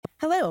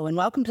Hello, and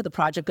welcome to the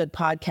Project Good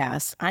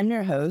podcast. I'm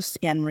your host,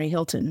 Anne-Marie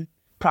Hilton.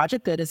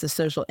 Project Good is a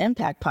social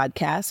impact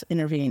podcast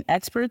interviewing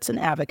experts and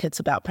advocates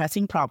about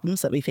pressing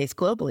problems that we face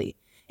globally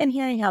and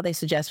hearing how they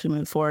suggest we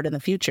move forward in the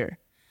future.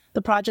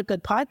 The Project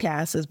Good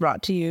podcast is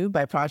brought to you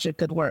by Project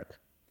Good Work.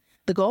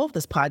 The goal of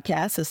this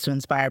podcast is to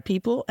inspire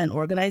people and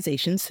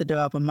organizations to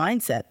develop a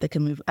mindset that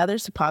can move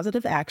others to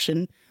positive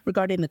action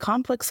regarding the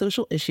complex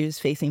social issues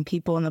facing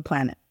people on the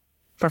planet.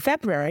 For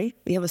February,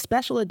 we have a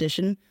special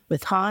edition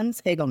with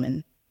Hans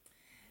Hegelmann,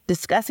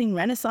 discussing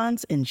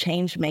Renaissance and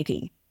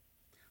Changemaking.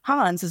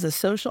 Hans is a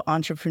social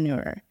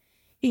entrepreneur.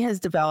 He has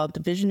developed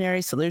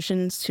visionary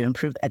solutions to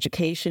improve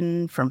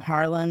education from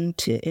Harlem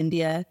to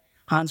India.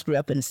 Hans grew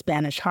up in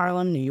Spanish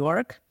Harlem, New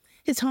York.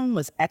 His home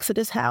was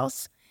Exodus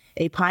House,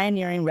 a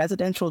pioneering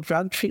residential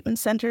drug treatment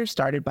center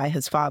started by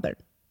his father.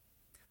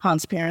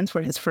 Hans' parents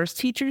were his first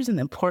teachers in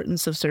the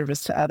importance of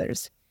service to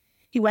others.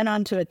 He went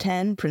on to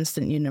attend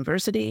Princeton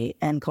University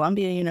and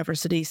Columbia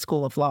University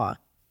School of Law.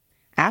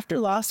 After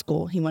law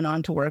school, he went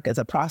on to work as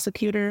a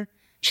prosecutor,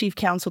 chief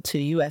counsel to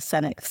U.S.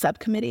 Senate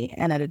subcommittee,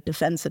 and as a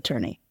defense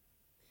attorney.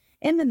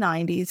 In the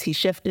 90s, he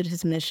shifted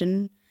his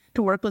mission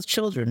to work with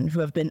children who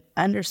have been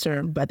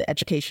underserved by the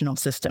educational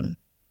system.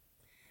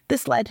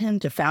 This led him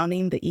to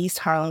founding the East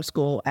Harlem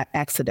School at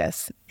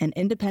Exodus, an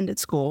independent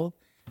school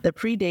that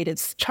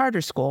predated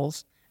charter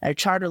schools and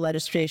charter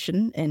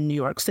legislation in New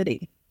York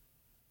City.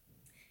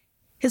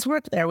 His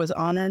work there was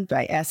honored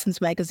by Essence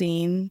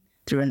magazine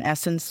through an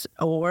Essence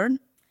Award,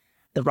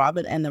 the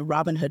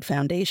Robin Hood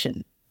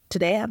Foundation.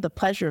 Today, I have the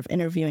pleasure of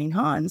interviewing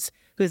Hans,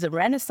 who is a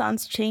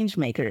Renaissance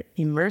changemaker,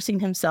 immersing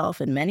himself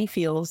in many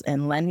fields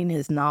and lending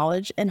his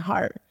knowledge and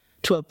heart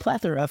to a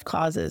plethora of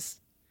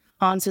causes.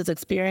 Hans has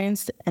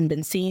experienced and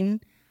been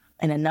seen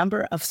in a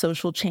number of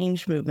social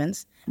change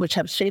movements, which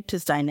have shaped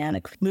his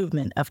dynamic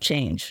movement of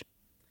change.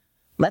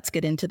 Let's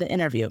get into the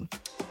interview.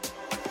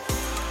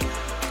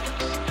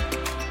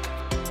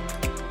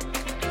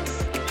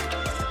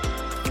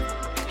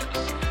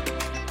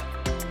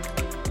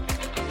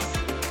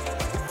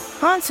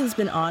 Hans has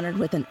been honored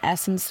with an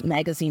Essence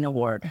Magazine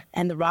Award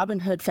and the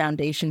Robin Hood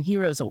Foundation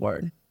Heroes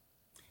Award.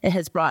 It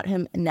has brought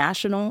him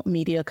national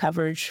media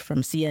coverage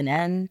from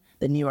CNN,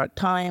 the New York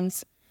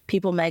Times,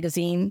 People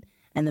magazine,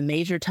 and the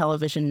major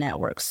television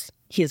networks.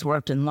 He has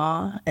worked in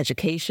law,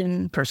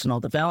 education, personal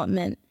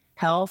development,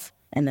 health,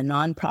 and the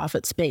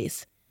nonprofit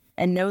space,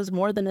 and knows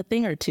more than a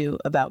thing or two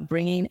about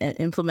bringing and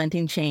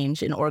implementing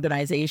change in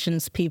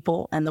organizations,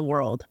 people, and the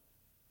world.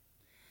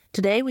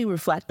 Today, we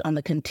reflect on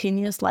the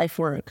continuous life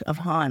work of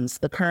Hans,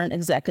 the current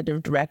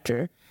executive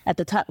director at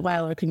the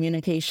Tutwiler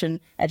Communication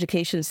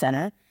Education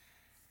Center,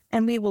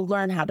 and we will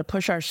learn how to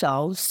push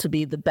ourselves to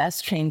be the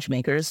best change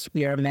makers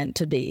we are meant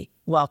to be.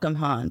 Welcome,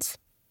 Hans.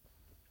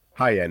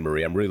 Hi,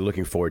 Anne-Marie. I'm really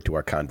looking forward to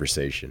our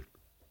conversation.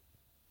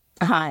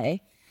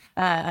 Hi.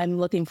 I'm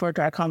looking forward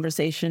to our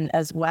conversation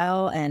as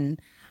well, and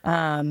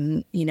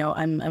I'm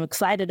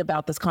excited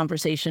about this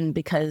conversation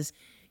because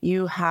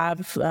you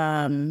have,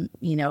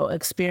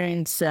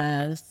 experienced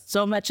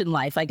so much in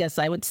life. I guess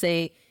I would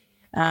say,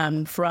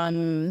 of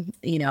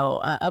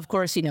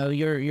course,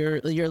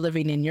 you're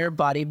living in your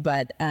body,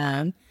 but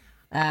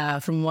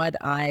from what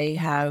I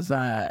have,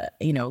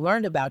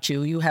 learned about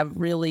you, you have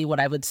really what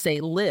I would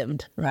say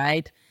lived,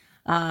 right?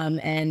 A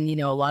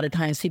lot of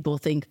times people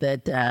think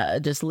that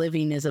just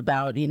living is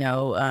about,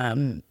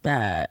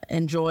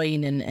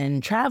 enjoying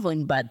and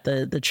traveling, but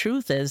the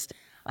truth is,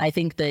 I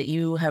think that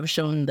you have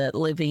shown that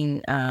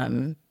living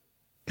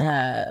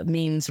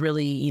means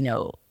really,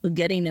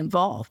 getting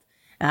involved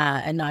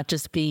and not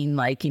just being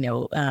like,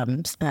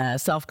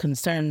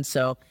 self-concerned.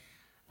 So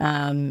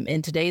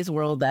in today's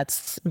world,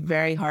 that's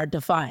very hard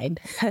to find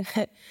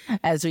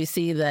as we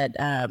see that,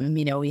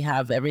 we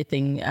have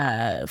everything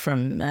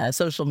from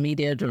social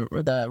media to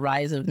the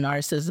rise of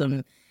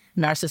narcissism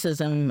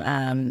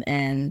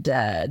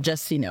and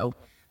just,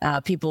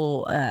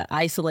 people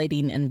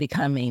isolating and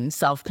becoming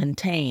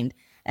self-contained.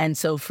 And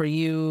so for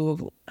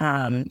you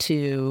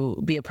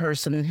to be a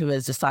person who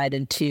has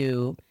decided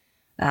to,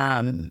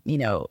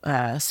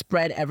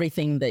 spread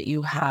everything that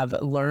you have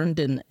learned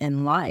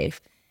in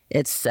life,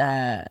 it's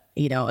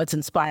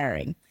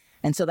inspiring.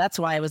 And so that's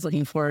why I was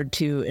looking forward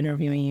to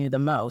interviewing you the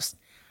most.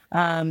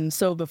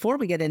 So before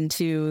we get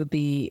into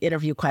the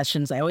interview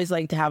questions, I always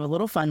like to have a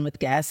little fun with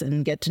guests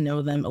and get to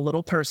know them a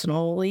little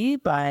personally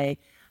by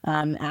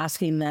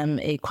asking them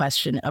a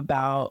question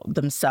about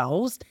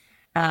themselves.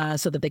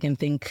 So that they can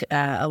think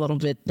a little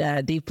bit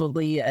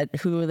deeply at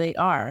who they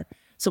are.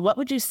 So what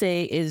would you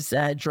say is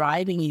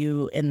driving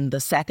you in the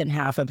second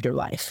half of your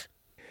life?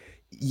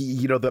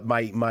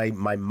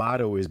 My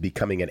motto is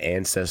becoming an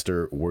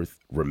ancestor worth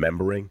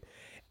remembering.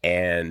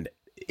 And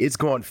it's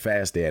gone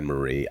fast,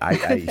 Anne-Marie.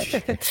 I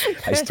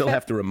still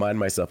have to remind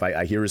myself.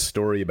 I hear a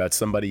story about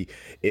somebody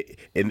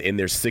in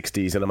their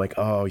 60s, and I'm like,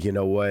 oh, you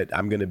know what?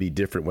 I'm going to be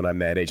different when I'm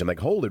that age. I'm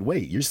like, hold it,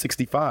 wait, you're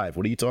 65.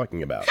 What are you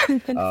talking about?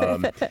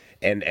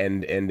 And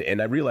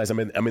I realize I'm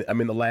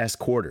in the last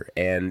quarter,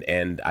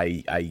 and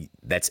I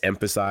that's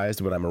emphasized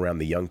when I'm around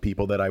the young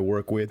people that I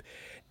work with,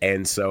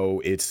 and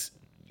so it's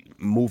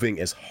moving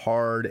as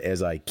hard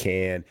as I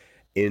can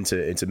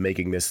into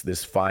making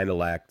this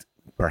final act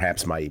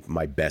perhaps my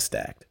best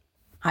act.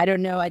 I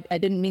don't know. I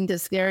didn't mean to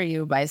scare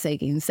you by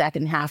saying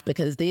second half,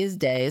 because these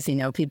days,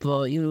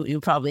 people, you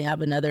probably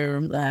have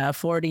another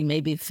 40,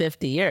 maybe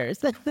 50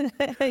 years.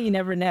 You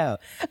never know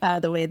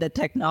the way that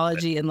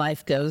technology and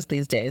life goes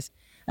these days.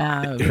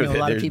 A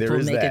lot of people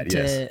make that,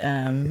 it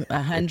to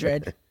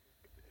 100.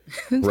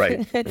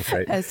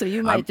 Right. So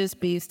you might just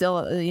be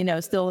still,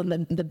 still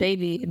in the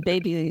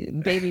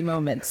baby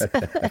moments.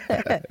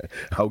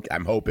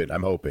 I'm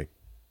hoping.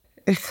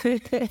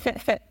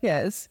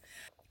 Yes.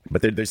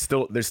 But there's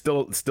still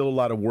a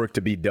lot of work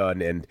to be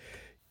done, and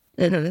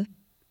yeah,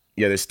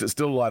 there's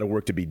still a lot of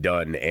work to be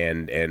done,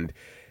 and I'm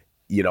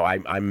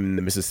in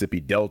the Mississippi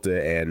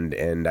Delta,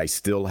 and I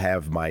still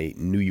have my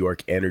New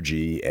York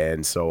energy,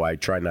 and so I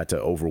try not to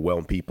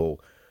overwhelm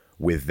people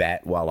with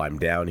that while I'm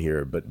down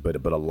here. But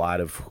a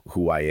lot of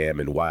who I am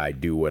and why I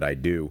do what I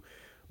do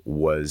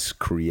was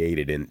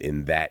created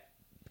in that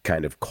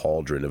kind of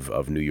cauldron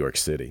of New York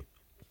City.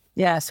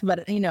 Yes,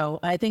 but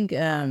I think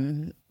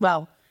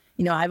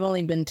I've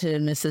only been to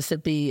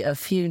Mississippi a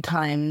few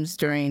times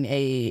during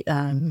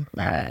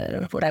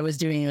what I was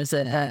doing was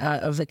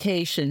a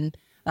vacation.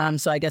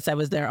 So I guess I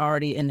was there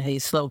already in a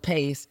slow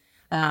pace.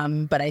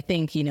 But I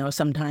think,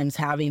 sometimes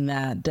having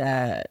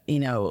that,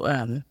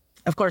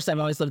 of course, I've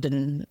always lived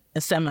in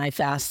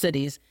semi-fast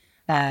cities,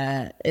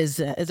 is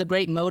a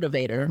great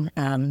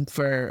motivator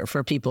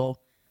for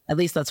people. At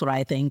least that's what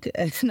I think.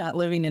 Not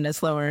living in a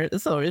slower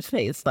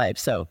paced life.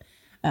 So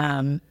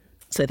I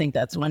think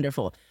that's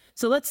wonderful.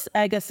 So let's,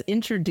 I guess,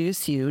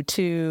 introduce you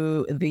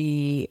to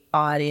the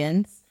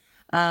audience,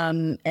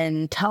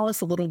 and tell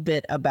us a little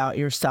bit about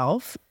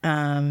yourself.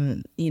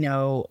 Who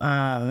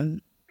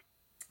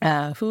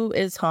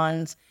is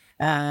Hans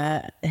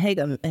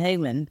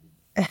Hagman?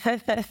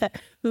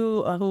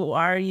 Who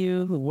are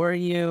you? Who were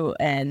you?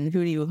 And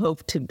who do you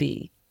hope to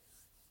be?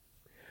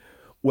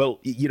 Well,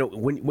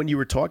 when you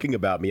were talking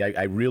about me,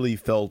 I really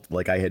felt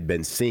like I had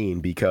been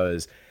seen,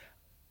 because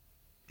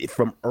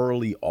from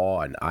early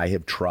on, I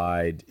have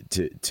tried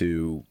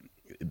to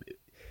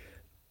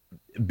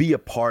be a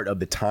part of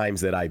the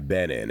times that I've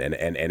been in,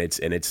 and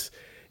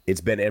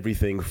it's been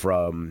everything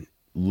from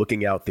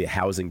looking out the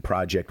housing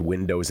project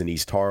windows in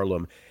East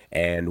Harlem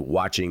and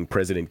watching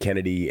President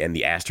Kennedy and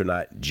the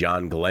astronaut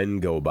John Glenn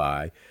go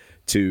by,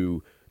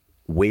 to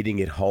waiting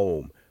at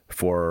home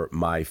for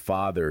my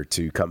father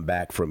to come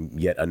back from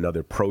yet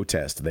another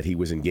protest that he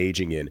was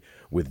engaging in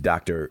with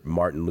Dr.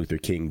 Martin Luther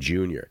King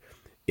Jr.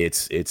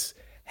 It's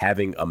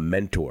having a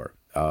mentor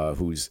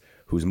who's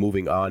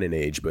moving on in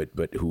age, but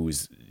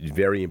who's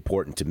very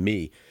important to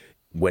me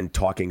when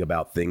talking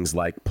about things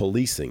like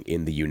policing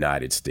in the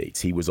United States.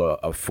 He was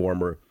a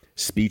former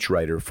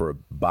speechwriter for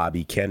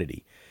Bobby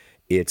Kennedy.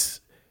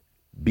 It's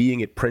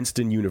being at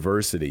Princeton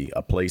University,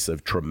 a place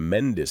of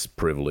tremendous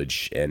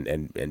privilege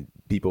and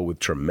people with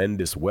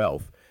tremendous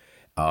wealth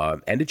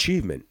and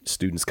achievement,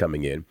 students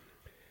coming in,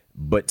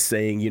 but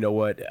saying, you know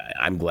what,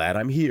 I'm glad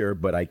I'm here,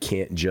 but I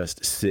can't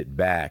just sit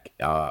back.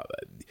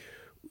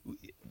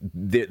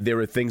 There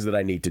are things that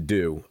I need to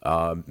do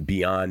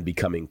beyond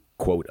becoming,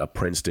 quote, a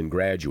Princeton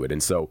graduate.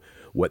 And so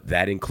what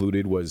that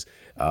included was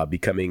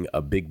becoming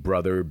a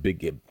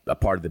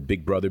part of the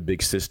Big Brother,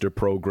 Big Sister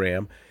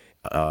program.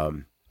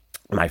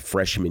 My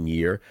freshman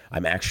year,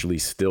 I'm actually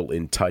still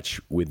in touch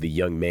with the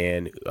young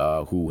man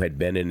who had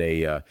been in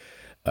a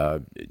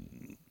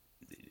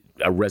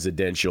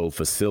residential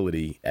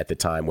facility at the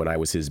time when I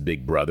was his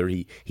big brother.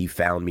 He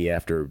found me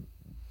after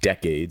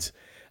decades.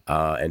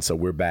 And so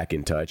we're back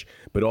in touch.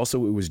 But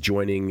also it was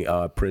joining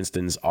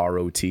Princeton's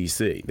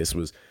ROTC. This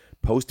was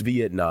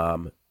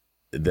post-Vietnam.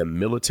 The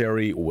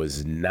military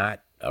was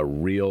not a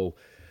real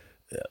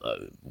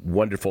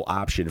wonderful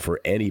option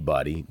for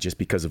anybody just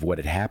because of what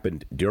had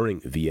happened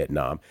during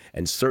Vietnam.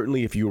 And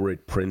certainly if you were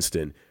at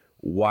Princeton,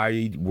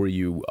 why were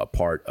you a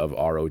part of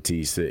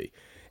ROTC?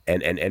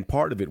 And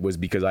part of it was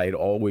because I had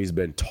always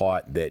been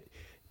taught that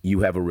you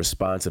have a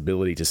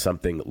responsibility to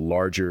something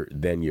larger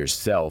than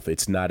yourself.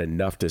 It's not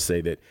enough to say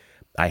that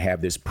I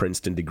have this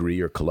Princeton degree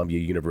or Columbia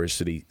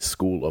University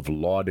School of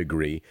Law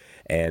degree,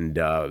 and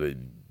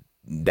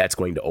that's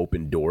going to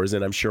open doors,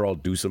 and I'm sure I'll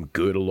do some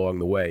good along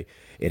the way.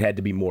 It had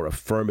to be more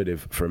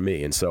affirmative for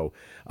me. And so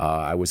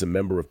I was a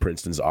member of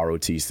Princeton's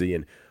ROTC,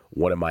 and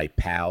one of my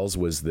pals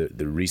was the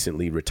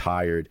recently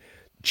retired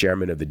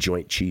chairman of the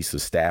Joint Chiefs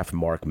of Staff,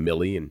 Mark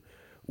Milley, and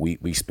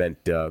we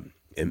spent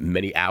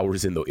many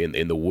hours in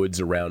the woods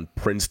around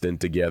Princeton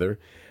together.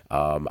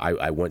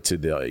 I went to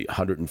the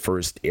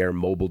 101st Air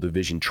Mobile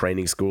Division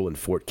Training School in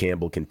Fort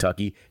Campbell,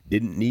 Kentucky.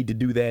 Didn't need to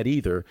do that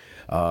either.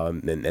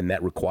 And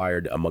that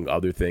required, among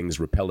other things,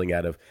 rappelling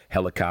out of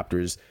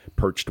helicopters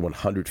perched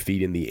 100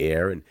 feet in the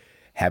air and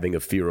having a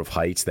fear of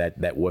heights.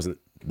 That wasn't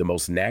the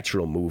most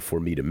natural move for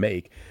me to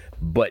make.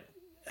 But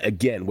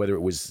again, whether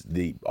it was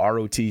the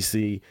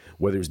ROTC,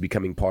 whether it was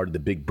becoming part of the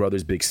Big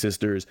Brothers, Big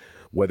Sisters,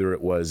 whether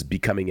it was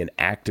becoming an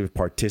active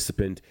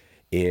participant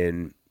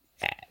in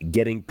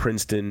getting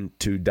Princeton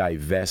to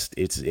divest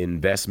its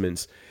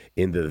investments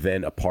in the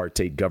then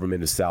apartheid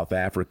government of South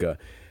Africa,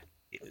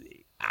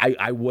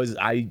 I was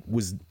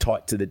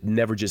taught to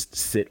never just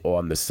sit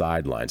on the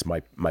sidelines.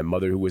 My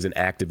mother, who was an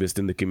activist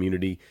in the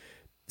community,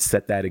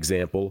 set that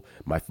example.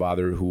 My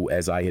father, who,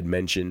 as I had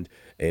mentioned,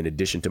 in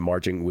addition to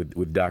marching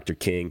with Dr.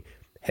 King,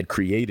 had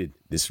created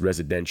this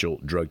residential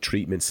drug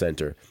treatment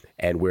center,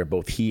 and where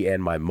both he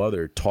and my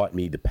mother taught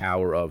me the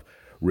power of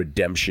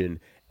redemption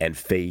and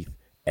faith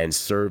and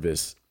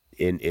service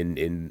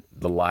in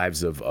the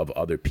lives of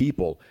other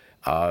people.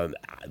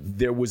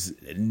 There was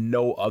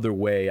no other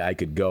way I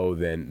could go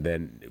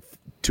than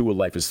to a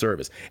life of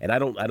service. And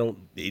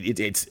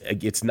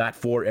it's not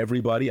for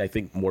everybody. I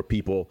think more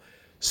people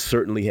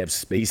certainly have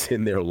space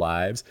in their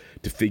lives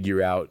to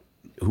figure out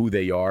who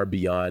they are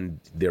beyond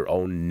their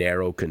own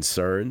narrow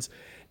concerns.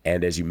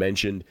 And as you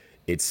mentioned,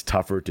 it's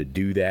tougher to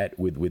do that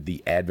with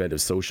the advent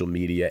of social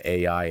media,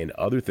 AI, and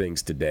other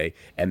things today,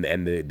 and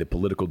the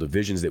political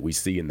divisions that we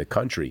see in the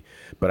country.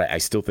 But I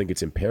still think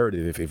it's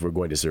imperative, if we're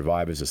going to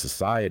survive as a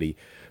society,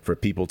 for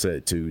people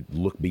to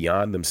look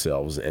beyond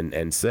themselves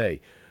and say,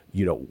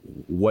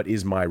 what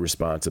is my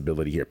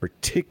responsibility here,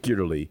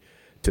 particularly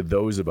to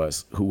those of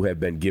us who have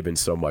been given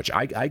so much.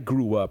 I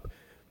grew up,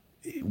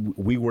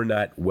 we were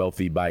not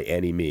wealthy by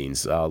any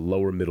means,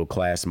 lower middle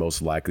class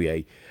most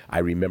likely. I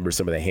remember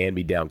some of the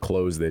hand-me-down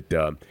clothes that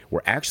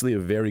were actually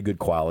of very good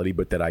quality,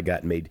 but that I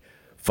got made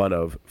fun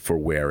of for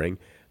wearing.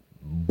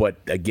 But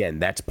again,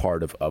 that's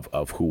part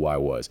of who I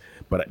was.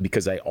 But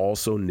because I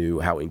also knew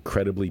how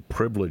incredibly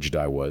privileged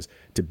I was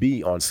to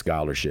be on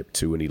scholarship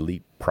to an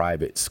elite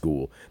private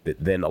school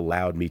that then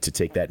allowed me to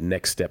take that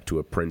next step to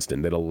a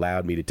Princeton, that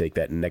allowed me to take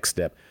that next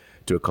step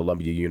to a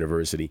Columbia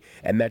University.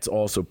 And that's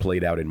also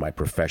played out in my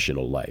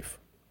professional life.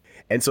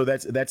 And so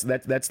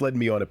that's led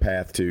me on a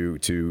path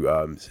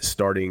to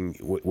starting.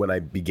 When I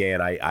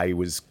began, I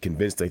was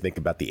convinced, I think,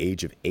 about the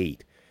age of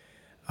 8.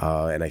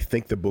 And I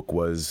think the book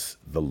was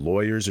The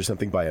Lawyers or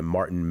something by a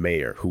Martin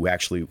Mayer, who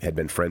actually had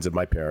been a friend of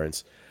my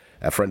parents.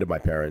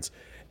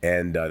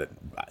 And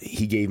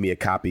he gave me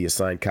a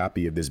signed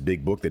copy of this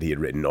big book that he had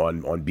written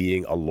on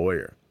being a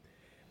lawyer.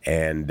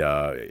 And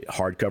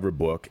hardcover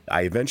book.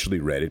 I eventually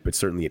read it, but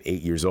certainly at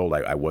 8 years old,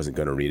 I wasn't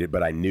going to read it.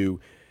 But I knew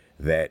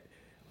that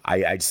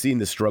I'd seen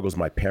the struggles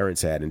my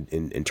parents had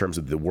in terms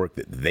of the work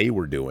that they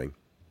were doing.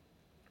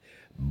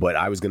 But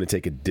I was going to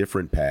take a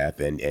different path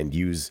and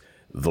use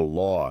the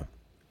law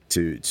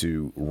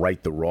to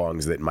right the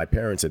wrongs that my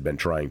parents had been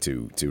trying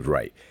to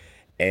right.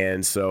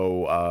 And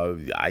so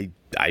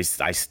I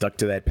stuck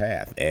to that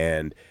path.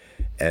 And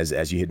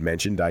as you had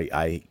mentioned,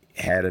 I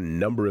had a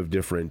number of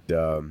different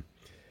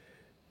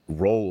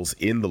roles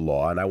in the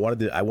law, and I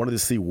wanted to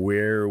see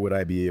where would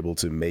I be able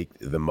to make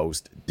the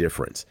most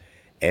difference.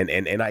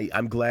 And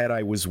I'm glad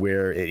I was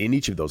where in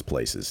each of those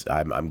places.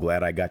 I'm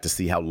glad I got to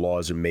see how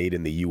laws are made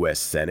in the U.S.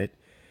 Senate.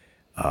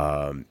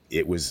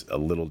 It was a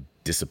little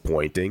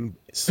disappointing,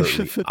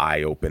 certainly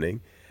eye-opening.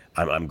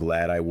 I'm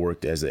glad I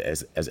worked as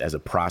a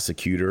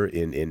prosecutor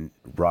in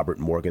Robert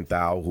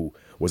Morgenthau, who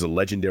was a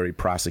legendary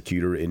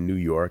prosecutor in New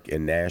York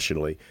and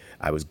nationally.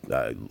 I was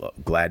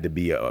glad to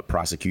be a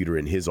prosecutor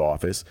in his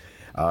office.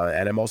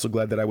 And I'm also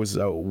glad that I was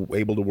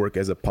able to work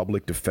as a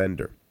public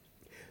defender.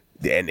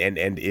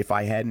 And if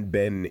I hadn't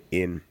been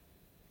in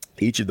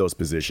each of those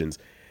positions,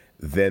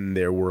 then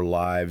there were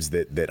lives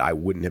that I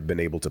wouldn't have been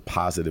able to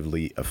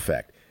positively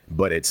affect.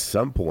 But at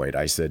some point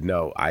I said,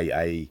 no,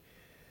 I've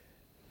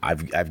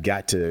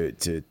got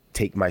to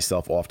take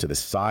myself off to the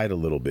side a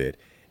little bit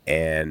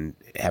and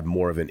have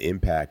more of an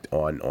impact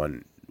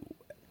on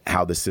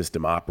how the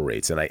system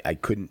operates. And I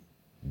couldn't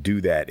do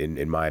that,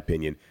 in my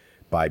opinion,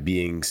 by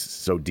being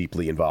so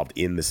deeply involved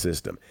in the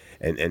system.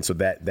 And so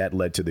that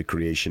led to the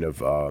creation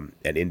of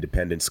an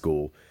independent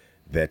school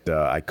that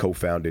I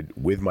co-founded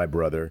with my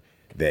brother,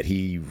 that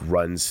he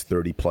runs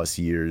 30 plus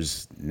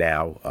years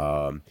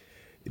now.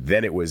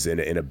 Then it was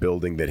in a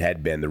building that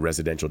had been the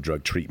residential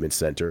drug treatment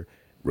center,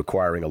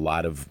 requiring a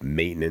lot of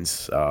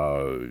maintenance.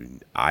 I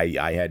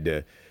had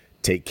to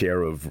take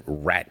care of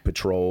rat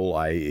patrol.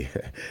 I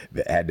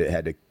had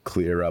to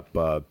clear up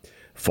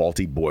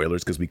faulty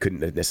boilers because we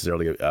couldn't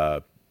necessarily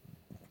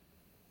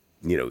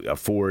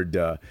afford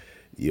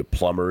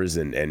plumbers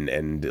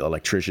and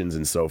electricians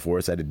and so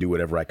forth. So I had to do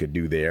whatever I could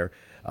do there.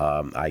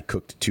 I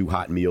cooked 2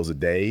 hot meals a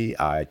day.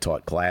 I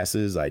taught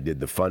classes. I did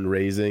the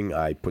fundraising.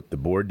 I put the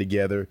board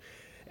together.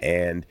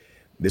 And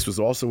this was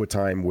also a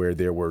time where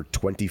there were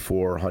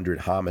 2,400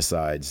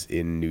 homicides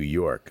in New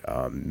York,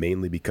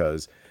 mainly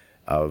because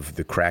of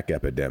the crack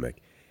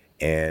epidemic.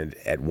 And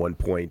at one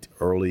point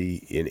early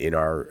in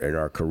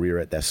our career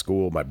at that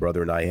school, my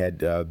brother and I had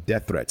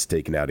death threats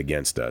taken out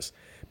against us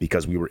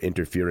because we were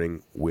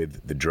interfering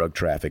with the drug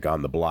traffic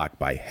on the block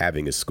by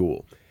having a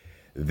school.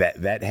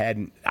 I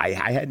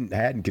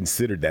hadn't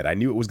considered that. I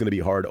knew it was going to be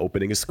hard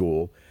opening a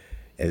school.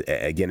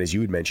 Again, as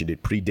you had mentioned,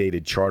 it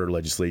predated charter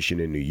legislation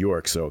in New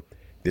York, so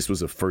this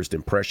was a first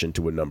impression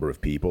to a number of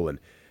people. And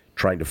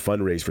trying to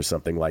fundraise for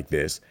something like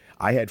this,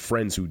 I had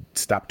friends who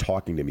stopped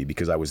talking to me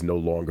because I was no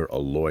longer a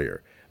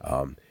lawyer.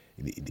 I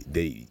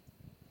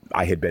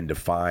had been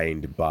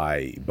defined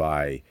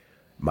by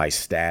my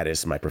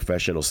status, my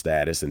professional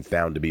status, and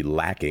found to be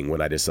lacking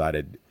when I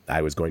decided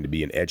I was going to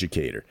be an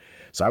educator.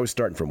 So I was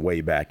starting from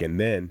way back. And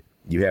then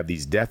you have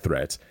these death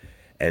threats.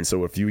 And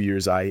so a few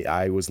years,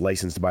 I was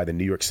licensed by the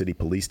New York City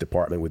Police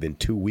Department within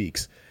 2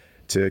 weeks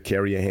to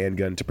carry a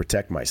handgun to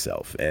protect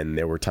myself. And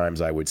there were times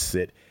I would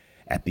sit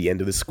at the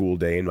end of the school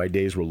day, and my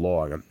days were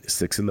long.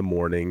 6 in the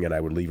morning, and I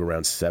would leave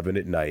around 7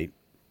 at night.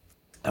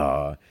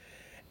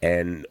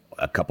 And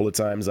a couple of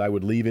times I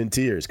would leave in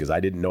tears because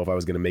I didn't know if I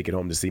was going to make it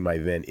home to see my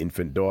then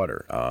infant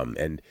daughter.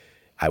 And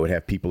I would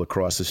have people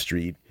across the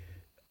street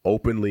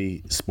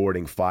openly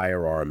sporting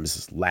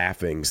firearms,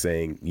 laughing,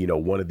 saying,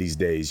 one of these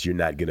days you're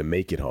not going to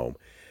make it home.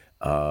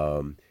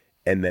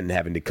 And then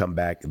having to come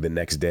back the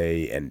next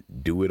day and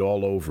do it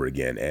all over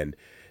again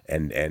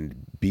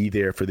and be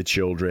there for the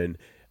children,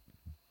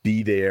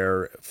 be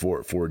there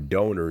for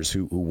donors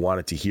who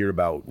wanted to hear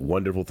about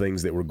wonderful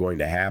things that were going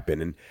to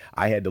happen. And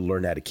I had to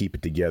learn how to keep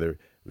it together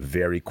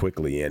very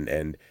quickly.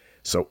 And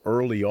so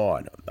early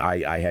on,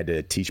 I had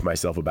to teach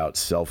myself about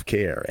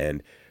self-care,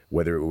 and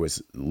whether it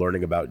was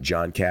learning about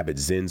John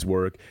Kabat-Zinn's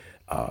work,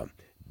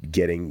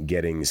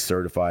 getting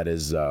certified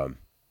as an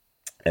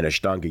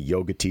Ashtanga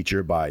yoga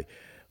teacher by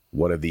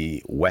one of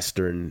the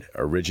Western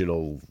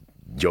original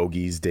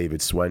yogis,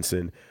 David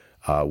Swenson,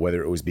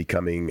 whether it was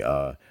becoming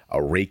a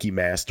Reiki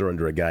master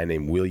under a guy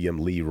named William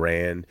Lee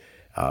Rand,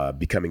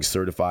 becoming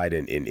certified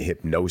in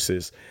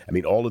hypnosis. I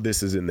mean, all of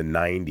this is in the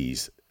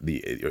 90s,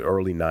 the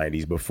early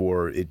 90s,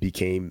 before it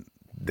became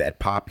that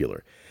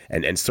popular.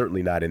 And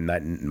certainly not in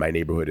my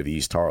neighborhood of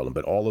East Harlem.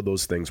 But all of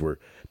those things were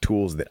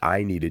tools that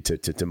I needed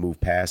to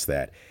move past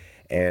that.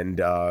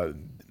 And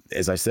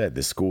as I said,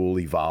 the school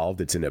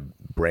evolved. It's in a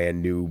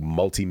brand new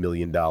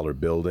multi-million-dollar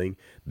building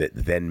that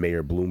then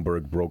Mayor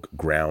Bloomberg broke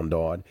ground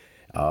on.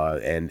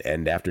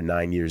 And after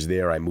 9 years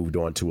there, I moved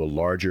on to a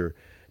larger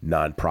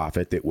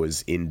nonprofit that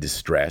was in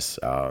distress,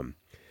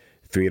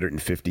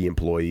 350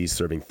 employees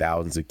serving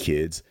thousands of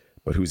kids,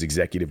 but whose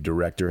executive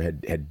director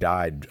had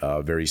died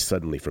very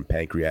suddenly from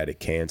pancreatic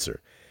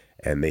cancer.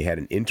 And they had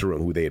an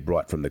interim who they had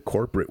brought from the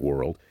corporate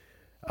world.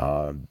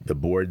 The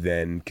board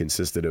then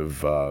consisted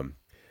of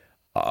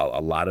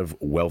a lot of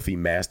wealthy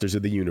masters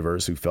of the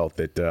universe who felt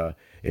that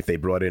if they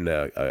brought in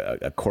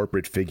a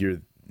corporate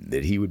figure,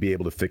 that he would be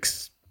able to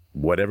fix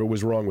whatever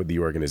was wrong with the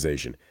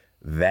organization.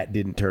 That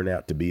didn't turn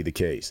out to be the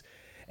case.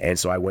 And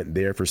so I went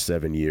there for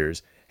 7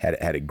 years,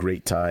 had a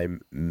great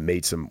time,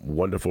 made some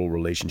wonderful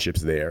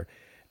relationships there.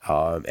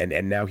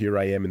 And now here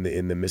I am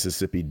in the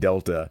Mississippi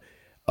Delta,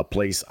 a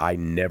place I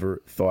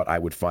never thought I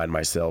would find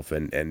myself,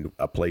 and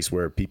a place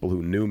where people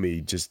who knew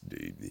me just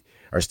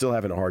are still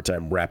having a hard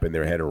time wrapping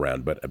their head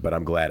around. But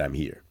I'm glad I'm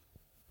here.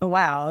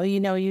 Wow,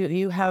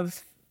 you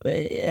have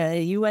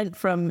you went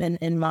from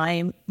in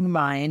my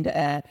mind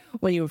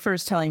when you were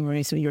first telling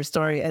Maurice your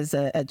story as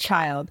a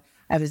child.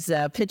 I was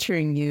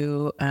picturing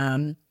you.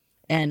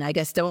 And I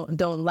guess don't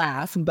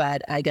laugh,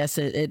 but I guess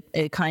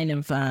it kind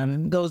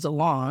of goes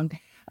along.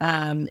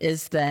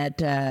 Is that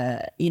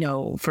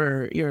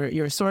for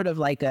you're sort of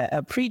like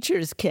a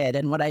preacher's kid,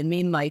 and what I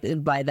mean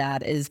by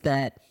that is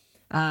that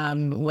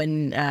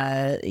when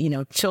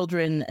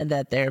children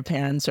that their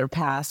parents are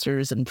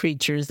pastors and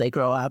preachers, they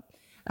grow up,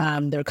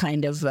 they're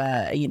kind of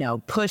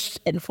pushed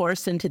and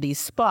forced into these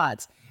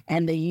spots.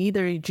 And they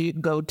either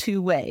go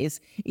two ways.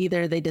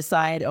 Either they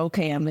decide,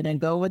 okay, I'm going to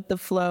go with the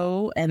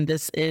flow, and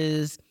this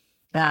is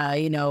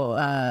I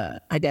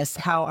guess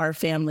how our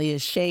family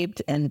is shaped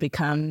and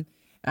become,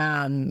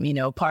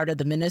 part of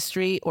the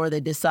ministry, or they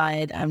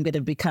decide I'm going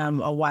to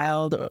become a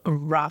wild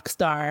rock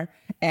star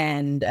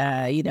and,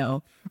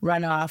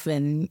 run off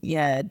and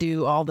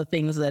do all the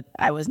things that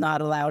I was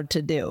not allowed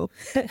to do.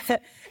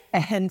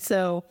 And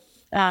so,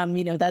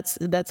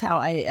 that's how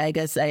I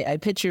guess I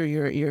picture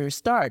your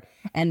start.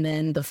 And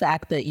then the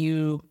fact that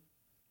you,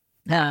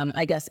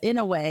 I guess in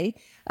a way,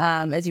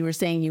 as you were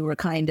saying, you were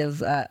kind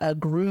of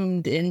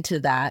groomed into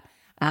that,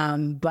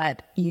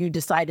 but you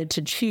decided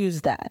to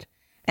choose that.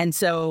 And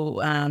so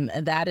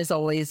that is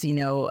always,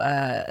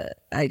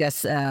 I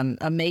guess,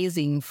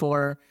 amazing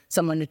for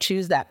someone to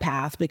choose that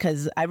path,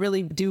 because I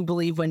really do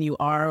believe when you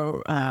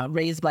are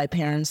raised by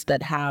parents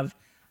that have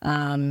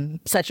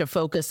such a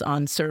focus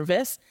on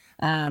service,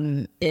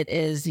 it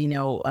is,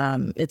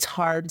 it's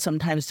hard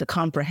sometimes to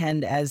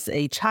comprehend as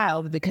a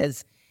child,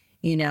 because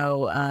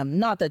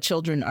not that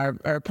children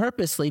are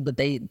purposely, but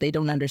they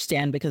don't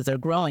understand because they're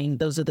growing.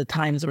 Those are the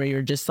times where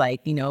you're just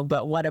like,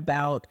 but what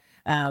about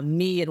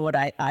me and what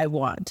I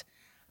want?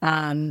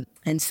 And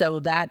so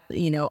that,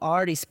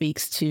 already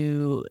speaks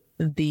to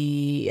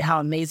how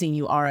amazing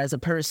you are as a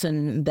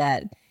person,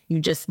 that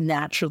you just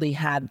naturally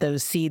had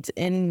those seeds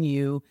in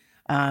you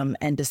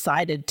and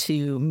decided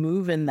to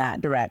move in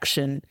that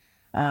direction.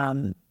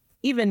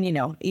 Even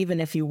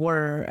if you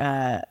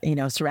were,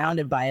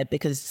 surrounded by it,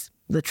 because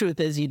the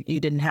truth is you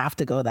didn't have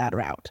to go that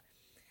route.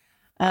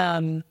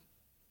 And,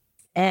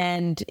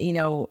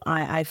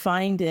 I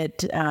find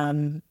it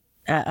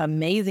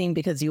amazing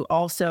because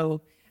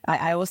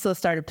I also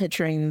started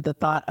picturing the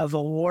thought of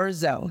a war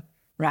zone,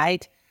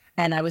 right?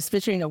 And I was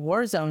picturing a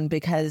war zone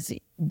because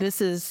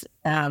this is,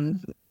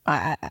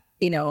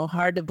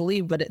 hard to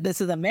believe, but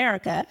this is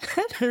America.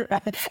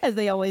 As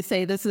they always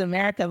say, this is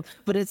America.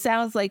 But it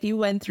sounds like you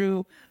went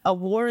through a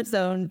war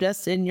zone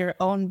just in your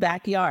own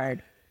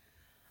backyard.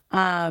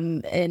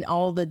 And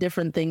all the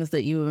different things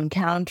that you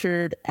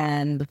encountered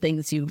and the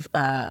things you've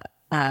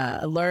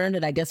learned.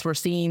 And I guess we're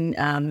seeing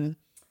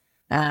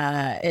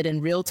it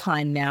in real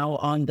time now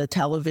on the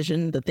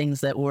television, the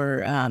things that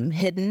were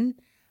hidden,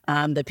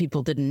 that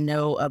people didn't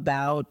know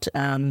about,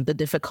 the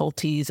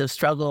difficulties of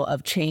struggle,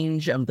 of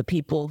change, of the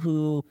people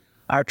who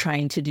are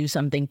trying to do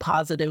something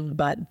positive,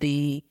 but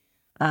the,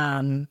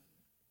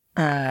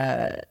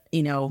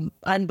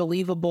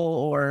 unbelievable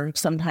or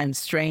sometimes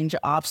strange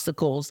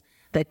obstacles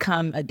that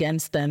come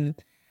against them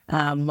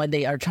when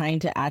they are trying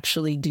to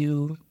actually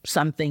do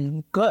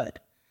something good.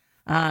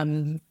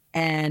 And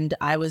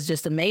I was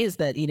just amazed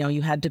that,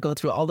 you had to go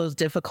through all those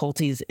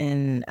difficulties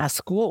in a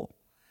school.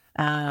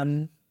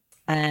 And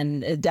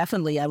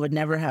definitely, I would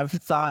never have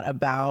thought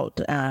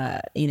about,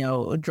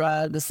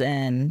 drugs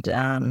and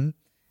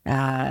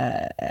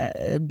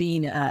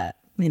being, a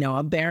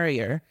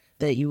barrier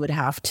that you would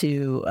have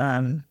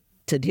to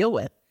deal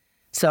with.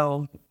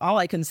 So all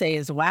I can say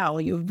is, wow,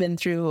 you've been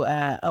through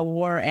a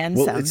war and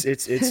well,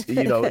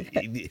 some.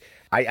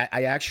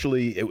 I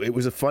actually, it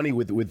was a funny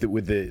with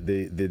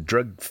the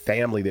drug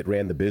family that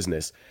ran the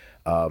business.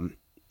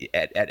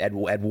 At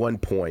one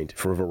point,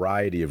 for a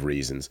variety of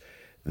reasons,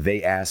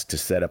 they asked to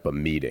set up a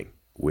meeting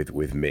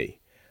with me.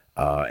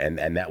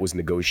 And that was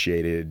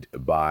negotiated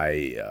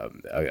by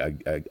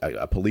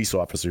a police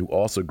officer who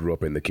also grew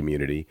up in the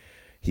community.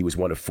 He was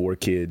one of 4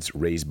 kids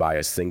raised by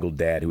a single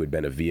dad who had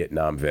been a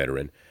Vietnam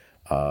veteran.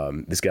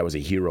 This guy was a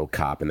hero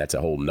cop, and that's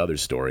a whole nother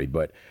story.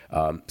 But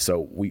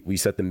so we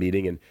set the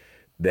meeting, and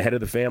the head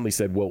of the family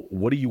said, well,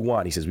 what do you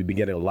want? He says, we've been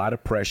getting a lot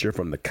of pressure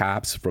from the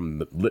cops,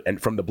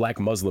 and from the black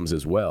Muslims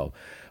as well,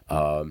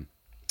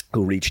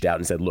 who reached out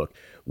and said, look,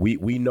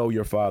 we know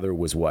your father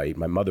was white.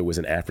 My mother was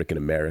an African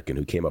American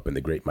who came up in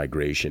the Great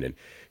Migration, and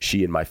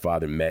she and my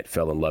father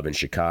fell in love in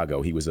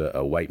Chicago. He was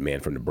a white man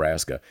from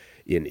Nebraska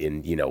in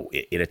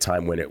a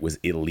time when it was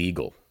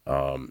illegal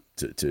to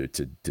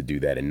do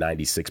that, and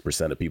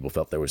 96% of people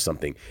felt there was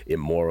something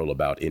immoral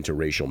about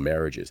interracial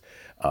marriages.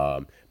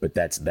 But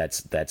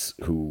that's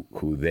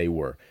who they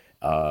were.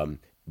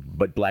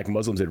 But black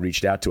Muslims had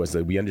reached out to us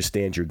and said, we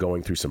understand you're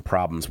going through some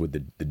problems with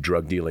the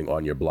drug dealing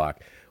on your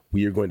block.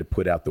 We are going to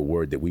put out the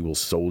word that we will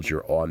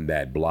soldier on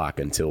that block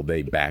until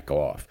they back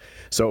off.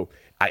 So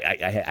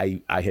I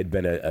had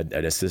been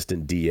an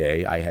assistant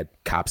DA. I had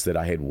cops that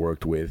I had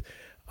worked with.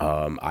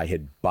 I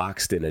had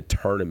boxed in a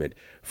tournament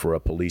for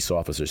a police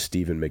officer,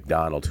 Stephen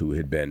McDonald, who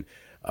had been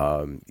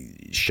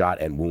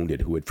shot and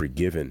wounded, who had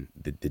forgiven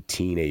the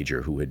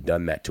teenager who had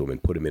done that to him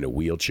and put him in a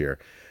wheelchair.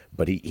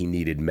 But he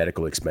needed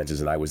medical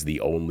expenses, and I was the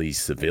only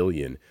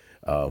civilian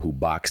who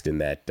boxed in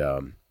that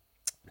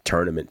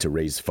tournament to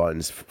raise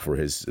funds for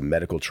his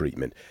medical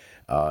treatment.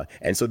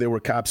 And so there were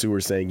cops who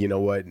were saying, you know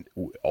what,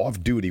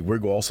 off duty,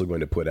 we're also going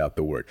to put out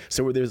the word.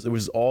 So there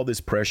was all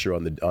this pressure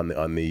on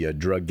the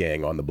drug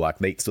gang on the block.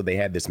 So they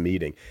had this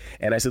meeting,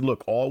 and I said,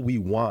 look, all we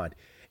want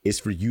is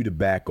for you to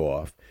back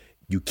off.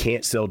 You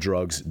can't sell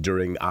drugs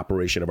during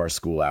operation of our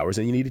school hours,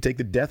 and you need to take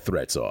the death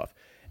threats off.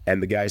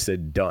 And the guy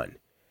said, done.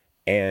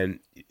 And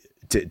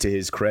to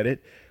his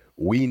credit,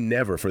 we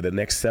never, for the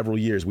next several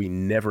years, we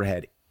never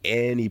had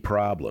any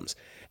problems.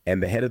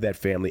 And the head of that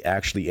family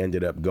actually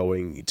ended up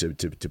going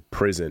to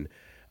prison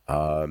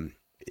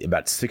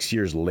about 6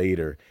 years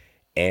later.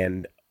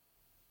 And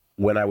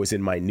when I was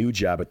in my new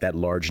job at that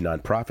large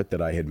nonprofit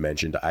that I had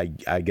mentioned,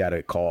 I got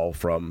a call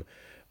from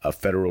a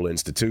federal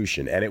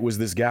institution. And it was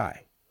this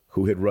guy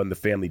who had run the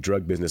family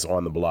drug business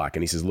on the block.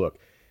 And he says, look,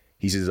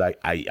 he says,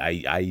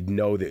 I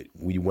know that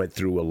we went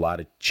through a lot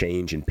of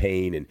change and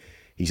pain. And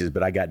he says,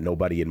 but I got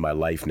nobody in my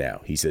life now.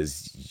 He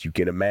says, you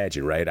can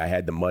imagine, right? I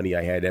had the money,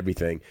 I had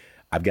everything.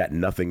 I've got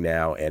nothing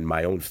now, and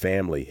my own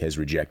family has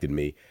rejected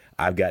me.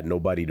 I've got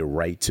nobody to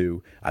write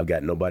to. I've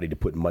got nobody to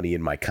put money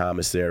in my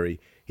commissary.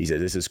 He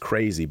said, this is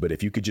crazy, but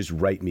if you could just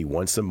write me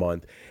once a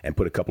month and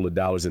put a couple of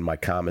dollars in my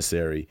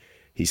commissary,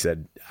 he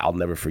said, I'll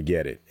never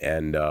forget it.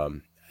 And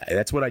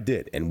that's what I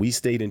did. And we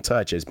stayed in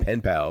touch as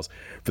pen pals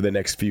for the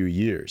next few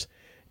years.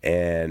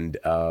 And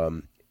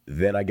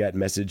then I got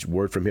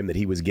word from him that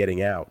he was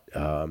getting out,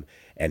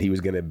 and he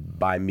was going to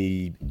buy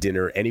me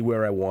dinner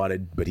anywhere I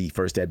wanted. But he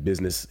first had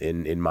business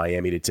in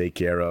Miami to take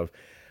care of.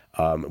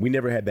 We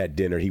never had that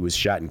dinner. He was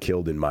shot and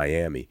killed in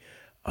Miami.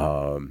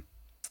 But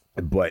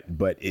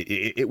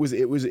it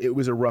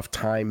was a rough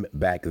time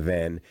back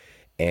then,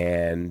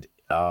 and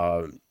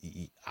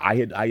I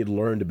had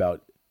learned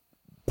about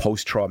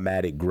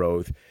post-traumatic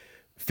growth,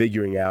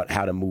 figuring out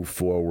how to move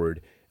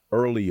forward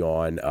early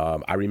on.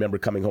 I remember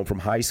coming home from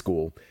high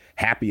school,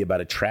 happy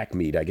about a track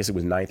meet. I guess it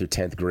was 9th or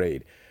 10th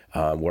grade,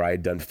 where I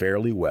had done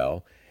fairly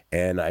well.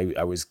 And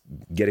I was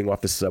getting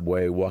off the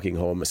subway, walking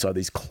home. I saw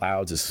these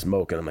clouds of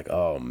smoke, and I'm like,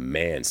 oh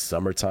man,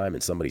 summertime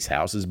and somebody's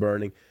house is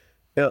burning.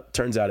 Well,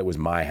 turns out it was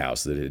my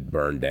house that had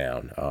burned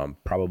down,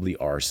 probably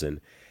arson.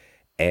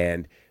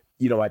 And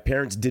my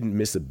parents didn't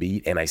miss a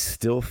beat, and I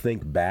still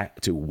think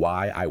back to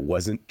why I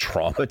wasn't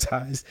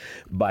traumatized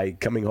by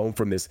coming home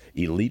from this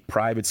elite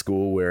private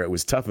school where it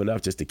was tough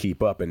enough just to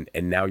keep up, and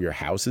now your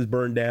house is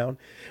burned down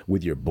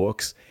with your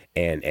books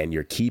and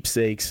your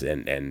keepsakes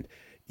and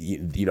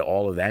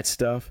all of that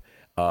stuff.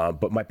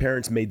 But my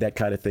parents made that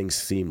kind of thing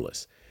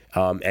seamless,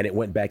 and it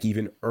went back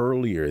even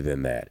earlier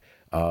than that.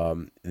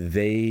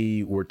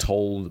 They were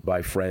told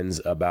by friends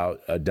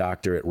about a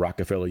doctor at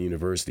Rockefeller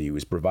University who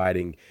was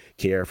providing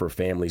care for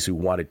families who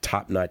wanted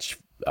top-notch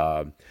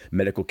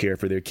medical care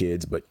for their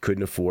kids but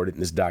couldn't afford it,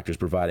 and this doctor's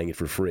providing it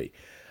for free.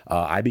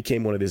 I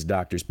became one of this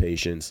doctor's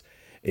patients.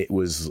 It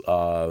was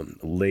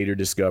later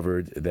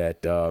discovered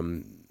that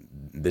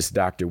this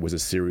doctor was a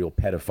serial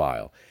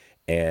pedophile,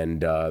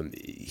 and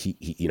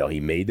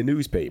he made the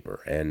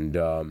newspaper,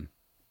 and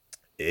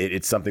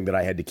it's something that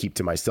I had to keep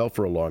to myself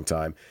for a long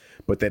time.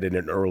 But that at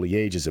an early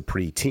age, as a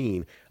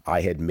preteen, I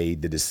had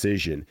made the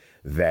decision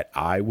that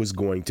I was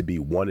going to be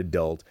one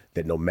adult,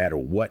 that no matter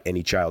what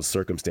any child's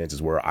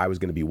circumstances were, I was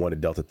going to be one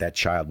adult that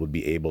child would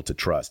be able to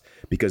trust,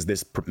 because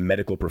this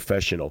medical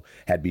professional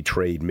had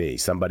betrayed me,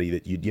 somebody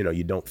that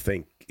you don't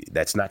think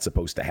that's not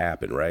supposed to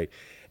happen, right?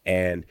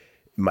 And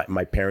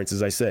my parents,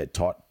 as I said,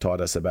 taught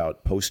us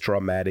about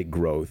post-traumatic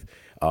growth,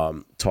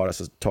 taught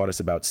us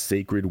about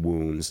sacred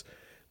wounds,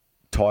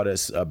 taught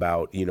us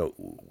about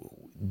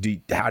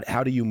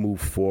how do you move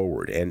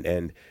forward,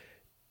 and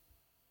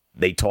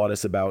they taught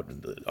us about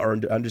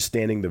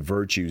understanding the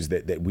virtues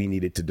that we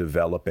needed to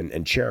develop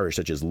and cherish,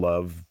 such as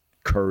love,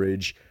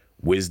 courage,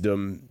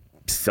 wisdom,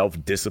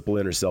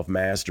 self-discipline or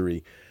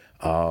self-mastery,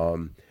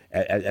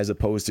 as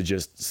opposed to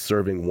just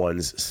serving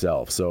one's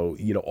self. So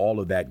all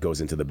of that goes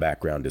into the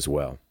background as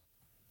well.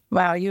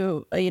 Wow, I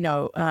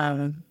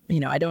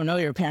don't know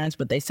your parents,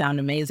 but they sound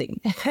amazing.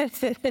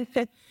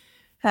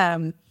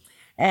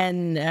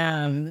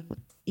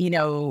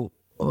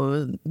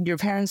 Your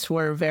parents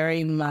were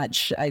very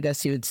much, I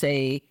guess you would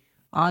say,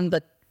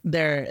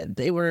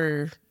 they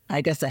were,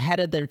 I guess, ahead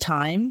of their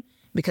time,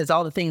 because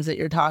all the things that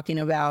you're talking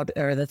about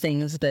are the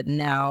things that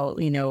now,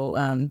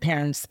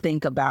 parents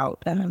think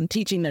about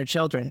teaching their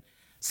children.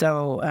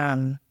 So,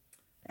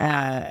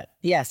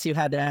 yes, you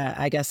had,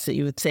 I guess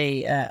you would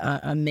say,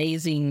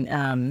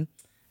 amazing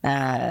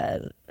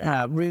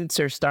roots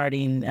or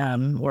starting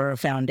or a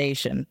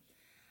foundation.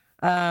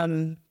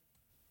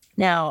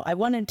 Now, I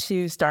wanted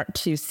to start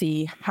to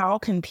see how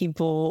can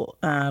people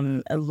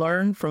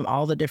learn from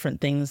all the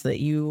different things that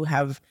you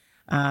have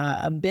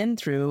been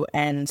through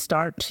and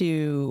start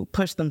to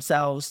push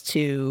themselves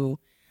to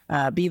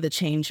be the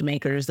change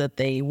makers that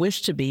they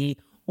wish to be.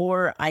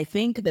 Or I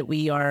think that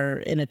we are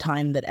in a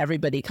time that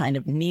everybody kind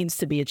of needs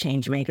to be a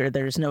change maker.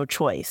 There's no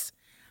choice.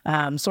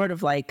 Sort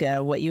of like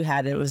what you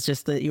had, it was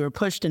just that you were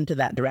pushed into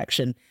that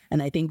direction.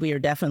 And I think we are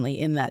definitely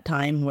in that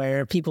time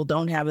where people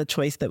don't have a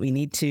choice, that we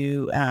need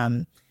to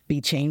be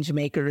change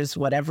makers,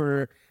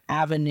 whatever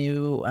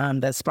avenue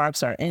that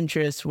sparks our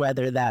interest,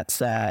 whether that's,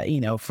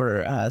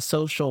 for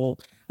social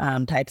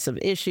types of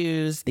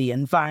issues, the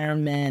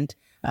environment,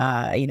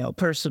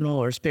 personal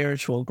or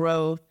spiritual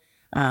growth,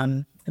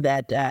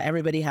 that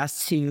everybody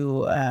has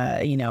to,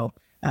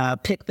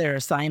 pick their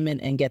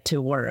assignment and get to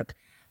work.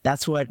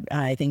 That's what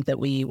I think that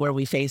where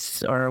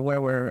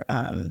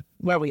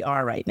we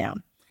are right now.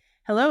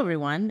 Hello,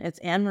 everyone. It's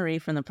Anne-Marie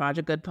from the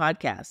Project Good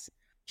podcast.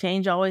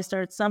 Change always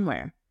starts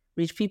somewhere.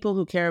 Reach people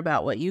who care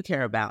about what you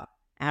care about.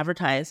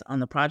 Advertise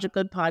on the Project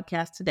Good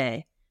podcast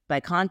today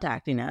by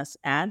contacting us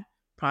at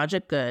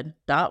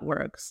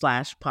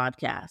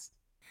projectgood.work/podcast.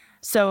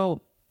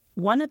 So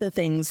one of the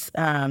things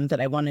that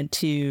I wanted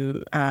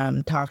to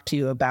talk to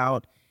you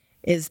about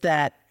is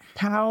that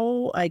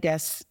how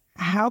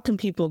can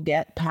people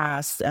get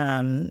past,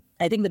 I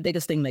think the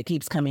biggest thing that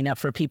keeps coming up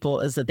for people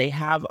is that they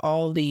have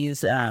all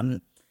these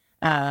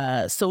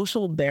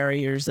social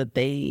barriers that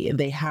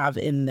they have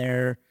in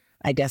their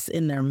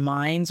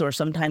minds, or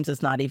sometimes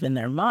it's not even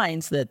their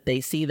minds, that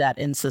they see that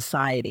in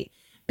society.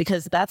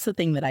 Because that's the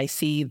thing that I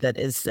see that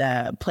is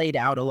played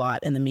out a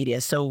lot in the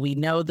media. So we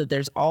know that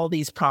there's all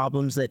these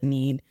problems that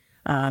need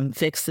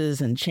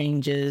fixes and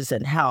changes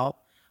and help.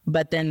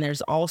 But then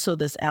there's also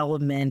this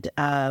element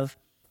of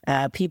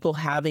people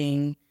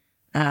having,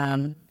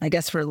 I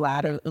guess for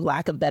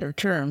lack of better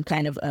term,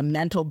 kind of a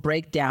mental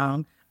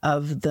breakdown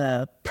of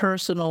the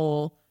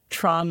personal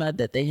trauma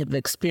that they have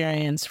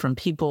experienced from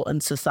people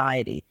in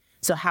society.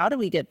 So how do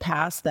we get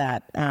past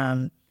that,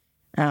 that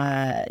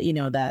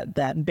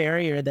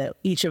barrier that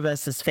each of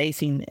us is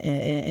facing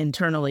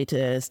internally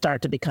to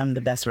start to become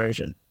the best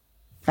version?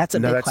 That's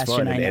a big question.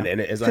 Fun. I know. And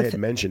as I had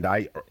mentioned,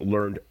 I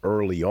learned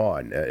early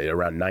on,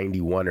 around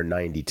 91 or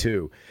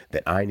 92,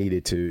 that I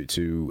needed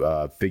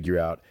to figure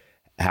out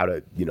how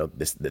to,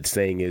 the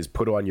saying is,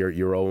 put on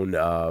your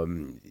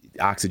own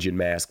oxygen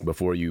mask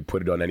before you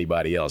put it on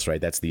anybody else, right?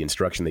 That's the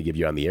instruction they give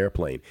you on the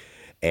airplane.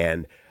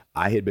 And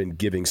I had been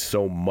giving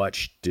so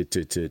much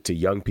to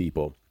young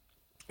people,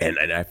 and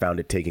I found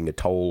it taking a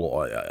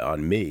toll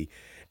on me.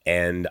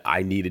 And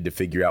I needed to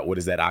figure out, what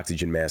does that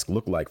oxygen mask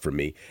look like for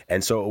me?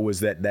 And so it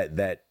was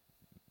that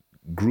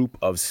group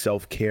of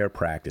self-care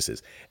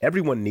practices.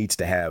 Everyone needs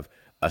to have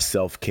a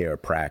self-care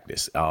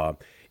practice.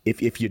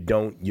 If you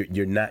don't,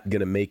 you're not going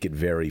to make it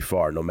very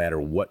far, no matter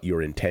what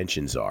your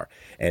intentions are.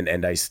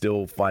 And I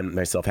still find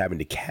myself having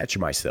to catch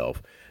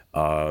myself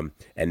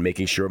and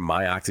making sure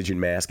my oxygen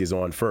mask is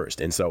on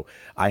first. And so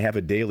I have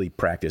a daily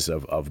practice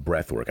of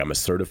breath work. I'm a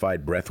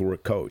certified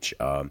breathwork coach.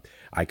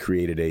 I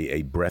created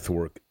a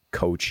breathwork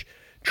coach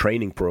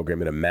training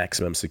program in a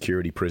maximum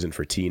security prison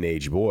for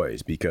teenage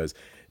boys, because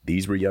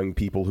these were young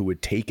people who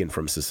had taken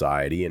from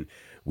society, and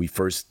we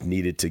first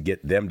needed to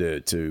get them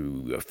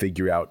to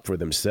figure out for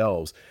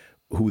themselves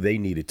who they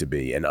needed to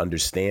be and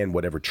understand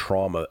whatever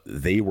trauma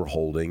they were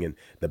holding. And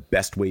the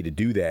best way to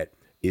do that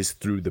is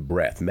through the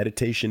breath.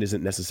 Meditation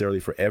isn't necessarily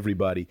for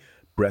everybody.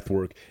 Breath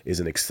work is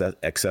an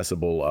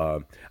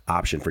accessible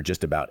option for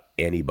just about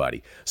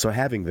anybody. So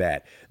having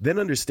that, then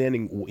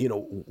understanding,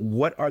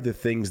 what are the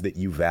things that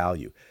you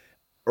value?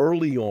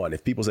 Early on,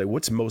 if people say,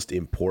 what's most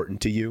important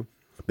to you?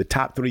 The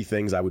top three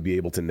things I would be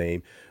able to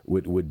name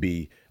would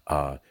be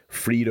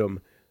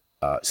freedom,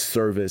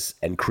 service,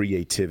 and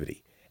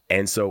creativity.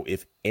 And so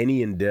if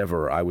any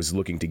endeavor I was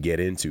looking to get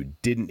into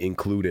didn't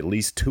include at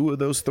least two of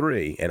those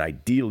three, and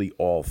ideally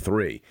all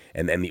three,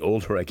 and the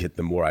older I get,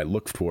 the more I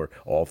look for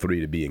all three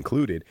to be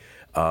included,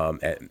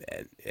 and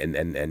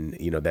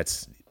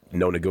that's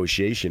no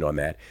negotiation on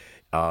that,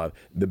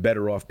 the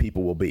better off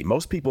people will be.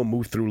 Most people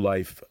move through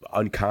life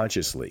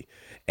unconsciously,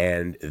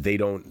 and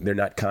they're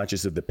not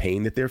conscious of the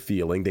pain that they're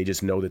feeling. They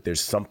just know that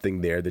there's something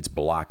there that's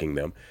blocking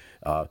them.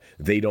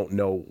 They don't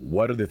know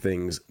what are the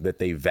things that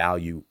they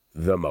value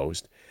the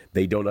most.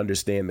 They don't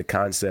understand the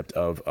concept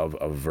of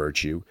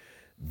virtue.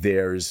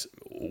 There's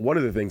one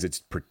of the things that's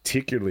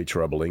particularly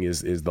troubling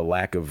is the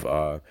lack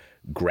of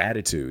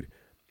gratitude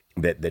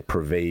that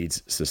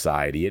pervades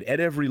society at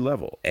every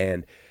level.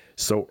 And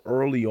so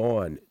early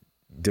on,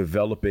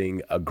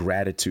 developing a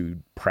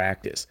gratitude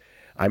practice.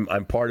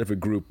 I'm part of a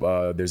group.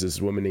 There's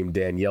this woman named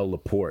Danielle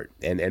Laporte,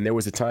 and there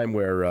was a time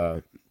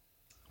where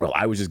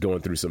I was just going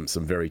through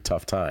some very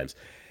tough times.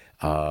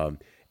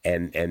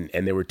 And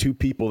there were two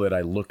people that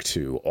I looked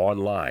to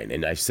online,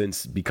 and I've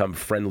since become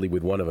friendly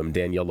with one of them.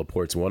 Danielle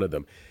Laporte's one of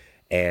them,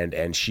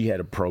 and she had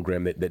a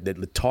program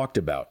that talked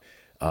about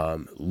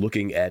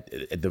looking at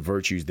the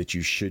virtues that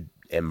you should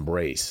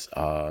embrace,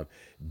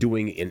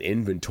 doing an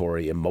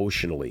inventory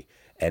emotionally,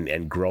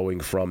 and growing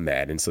from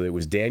that. And so it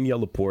was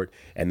Danielle Laporte,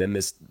 and then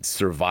this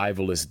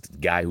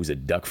survivalist guy who's a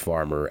duck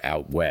farmer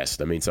out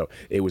west. I mean, so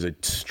it was a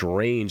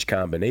strange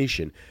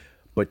combination,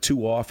 but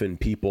too often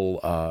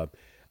people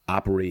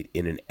operate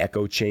in an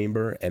echo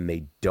chamber, and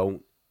they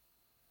don't.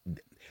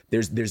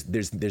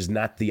 There's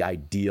not the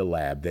idea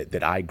lab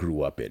that I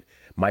grew up in.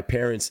 My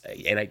parents,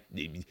 and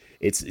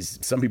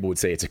it's some people would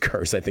say it's a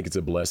curse. I think it's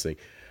a blessing.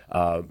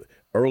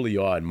 Early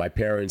on, my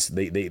parents,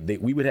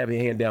 we would have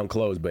hand down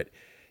clothes, but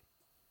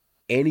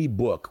any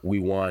book we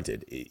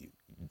wanted,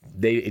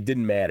 it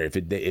didn't matter if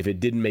it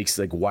didn't make,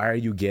 like, why are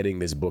you getting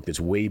this book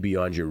that's way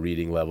beyond your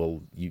reading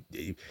level?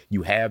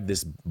 You have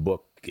this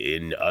book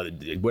in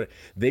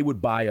they would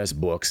buy us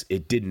books.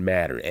 It didn't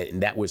matter,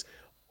 and that was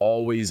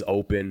always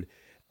open.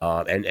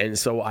 And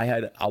so I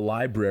had a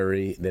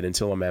library that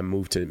until I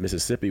moved to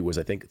Mississippi was,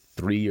 I think,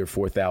 3,000 or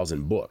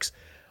 4,000 books.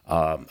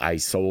 I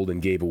sold and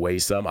gave away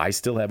some. I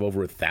still have over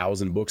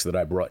 1,000 books that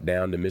I brought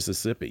down to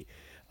Mississippi.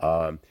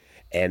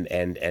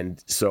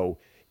 And so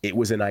it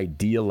was an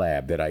idea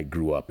lab that I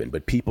grew up in.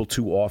 But people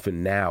too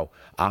often now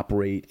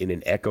operate in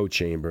an echo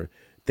chamber.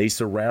 They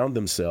surround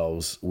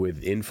themselves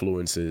with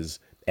influences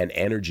and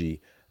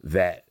energy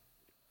that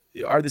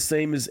are the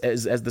same as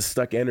the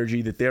stuck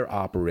energy that they're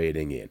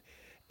operating in.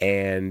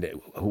 And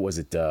who was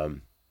it?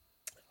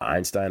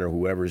 Einstein or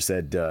whoever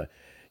said,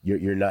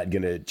 you're not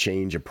going to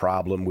change a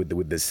problem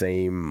with the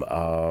same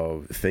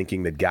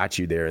thinking that got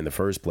you there in the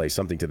first place,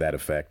 something to that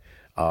effect.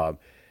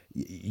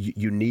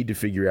 You need to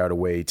figure out a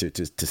way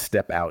to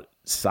step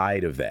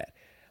outside of that.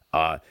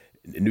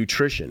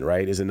 Nutrition,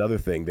 right, is another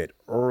thing that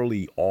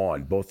early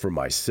on, both for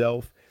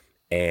myself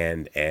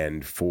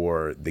and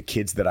for the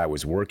kids that I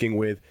was working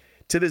with,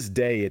 to this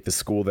day at the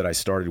school that I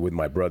started with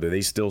my brother,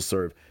 they still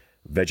serve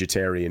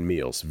vegetarian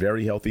meals,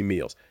 very healthy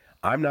meals.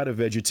 I'm not a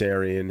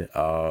vegetarian.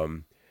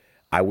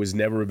 I was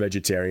never a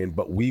vegetarian,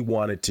 but we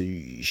wanted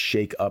to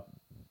shake up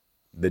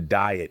the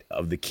diet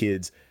of the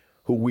kids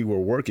who we were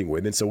working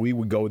with. And so we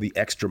would go the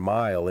extra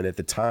mile. And at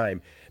the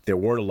time, there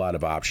weren't a lot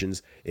of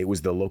options. It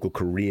was the local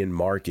Korean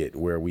market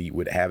where we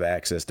would have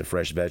access to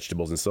fresh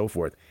vegetables and so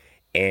forth.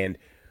 And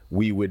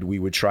we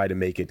would try to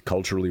make it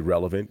culturally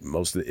relevant.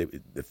 Most of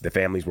the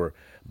families were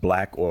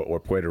Black or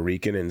Puerto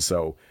Rican. And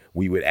so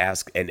we would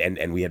ask,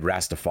 and we had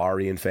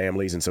Rastafarian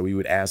families. And so we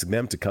would ask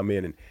them to come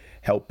in and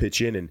help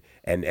pitch in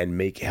and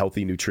make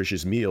healthy,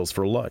 nutritious meals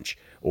for lunch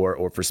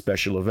or for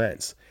special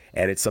events.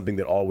 And it's something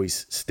that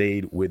always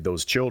stayed with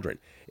those children.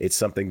 It's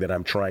something that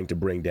I'm trying to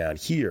bring down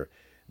here.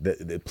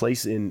 The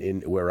place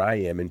in where I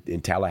am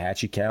in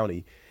Tallahatchie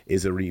County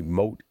is a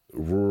remote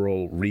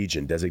rural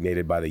region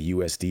designated by the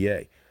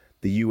USDA.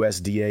 The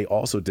USDA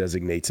also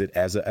designates it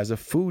as a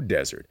food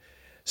desert.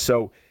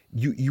 So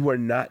you are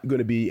not going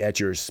to be at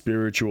your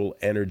spiritual,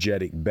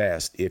 energetic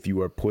best if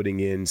you are putting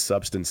in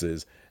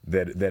substances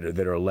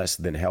that are less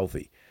than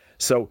healthy.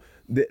 So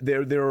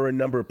there are a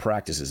number of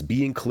practices.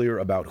 Being clear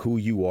about who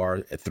you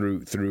are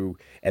through,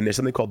 and there's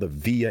something called the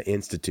VIA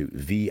Institute,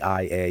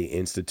 VIA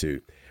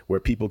Institute, where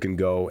people can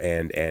go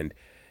and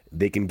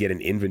they can get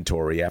an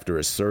inventory after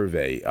a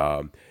survey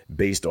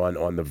based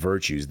on the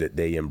virtues that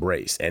they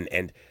embrace,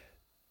 and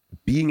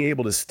being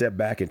able to step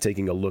back and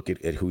taking a look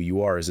at who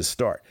you are is a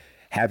start.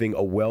 Having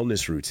a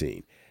wellness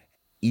routine,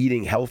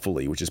 eating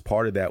healthfully, which is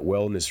part of that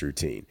wellness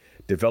routine,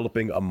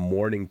 developing a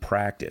morning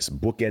practice,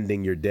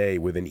 bookending your day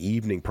with an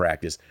evening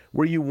practice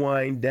where you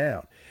wind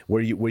down,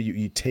 where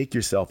you take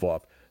yourself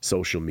off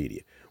social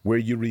media, where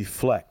you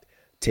reflect.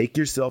 Take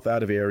yourself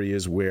out of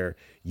areas where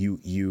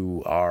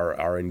you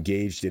are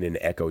engaged in an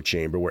echo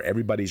chamber where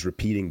everybody's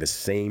repeating the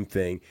same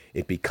thing.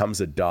 It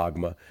becomes a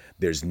dogma.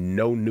 There's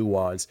no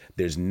nuance.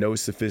 There's no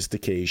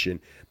sophistication.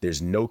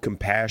 There's no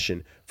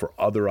compassion for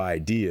other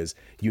ideas.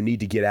 You need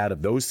to get out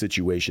of those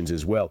situations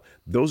as well.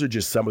 Those are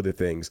just some of the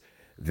things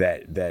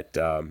that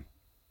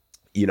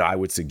I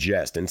would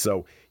suggest. And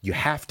so you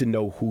have to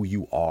know who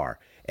you are.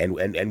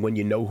 And when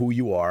you know who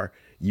you are,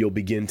 you'll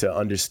begin to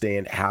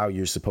understand how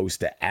you're supposed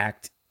to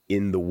act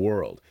in the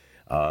world.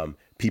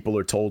 People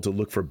are told to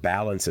look for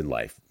balance in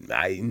life.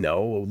 I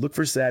know, look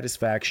for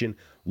satisfaction,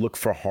 look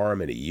for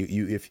harmony.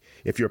 If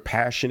you're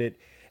passionate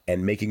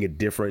and making a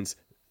difference,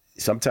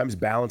 sometimes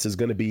balance is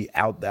going to be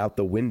out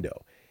the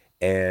window.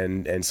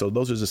 And so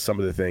those are just some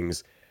of the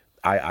things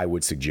I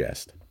would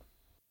suggest.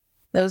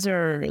 Those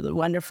are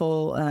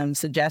wonderful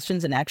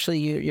suggestions. And actually,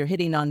 you're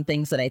hitting on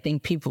things that I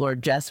think people are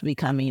just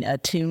becoming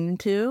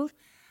attuned to.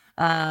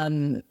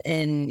 And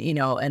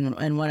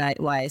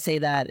why I say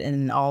that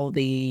in all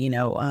the,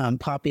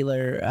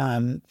 popular,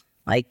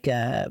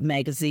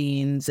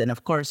 magazines, and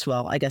of course,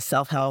 well, I guess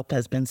self-help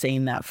has been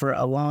saying that for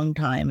a long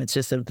time. It's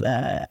just,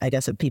 I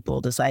guess if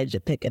people decide to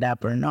pick it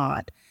up or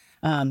not.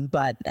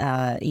 Magazines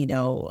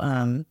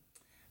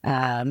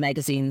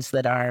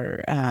that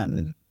are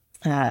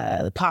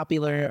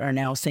popular are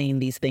now saying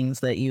these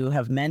things that you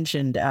have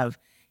mentioned of,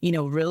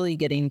 really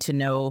getting to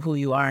know who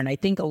you are. And I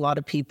think a lot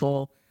of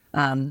people,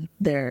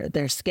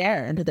 they're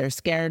scared. They're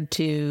scared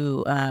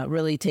to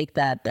really take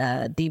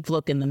that deep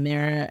look in the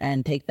mirror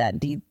and take that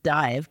deep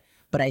dive.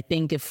 But I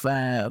think if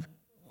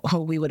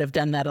we would have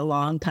done that a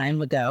long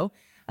time ago,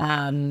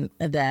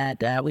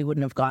 that we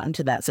wouldn't have gotten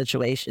to that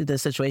situation, the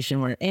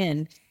situation we're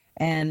in.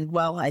 And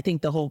well, I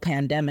think the whole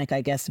pandemic, I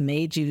guess,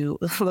 made you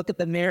look at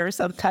the mirror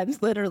sometimes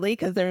literally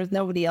because there was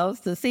nobody else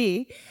to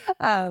see,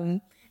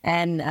 and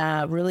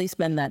really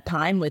spend that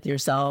time with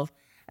yourself.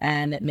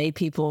 And it made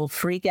people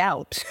freak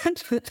out,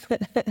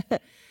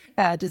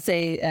 to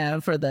say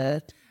for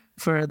the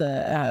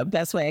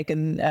best way I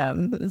can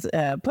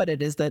put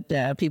it is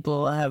that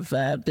people have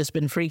just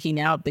been freaking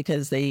out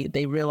because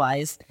they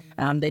realized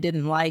they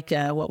didn't like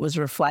what was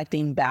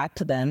reflecting back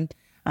to them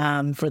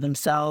for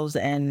themselves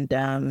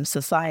and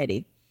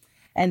society.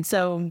 And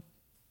so,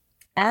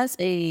 as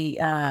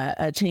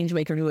a change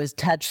maker who has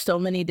touched so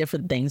many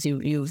different things,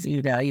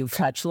 you've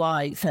touched law,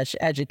 you've touched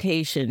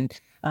education,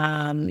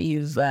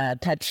 you've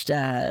touched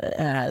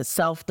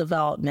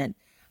self-development.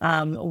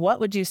 What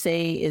would you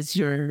say is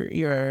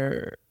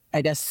your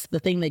I guess the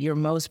thing that you're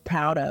most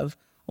proud of,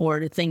 or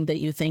the thing that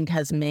you think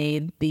has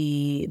made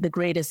the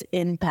greatest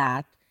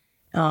impact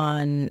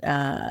on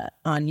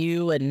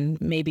you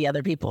and maybe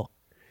other people?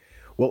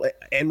 Well,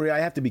 Anne-Marie, I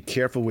have to be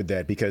careful with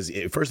that because,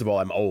 first of all,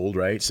 I'm old,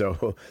 right?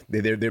 So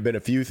there have been a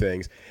few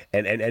things,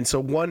 and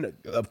so one,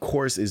 of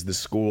course, is the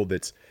school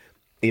that's,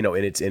 in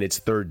its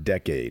third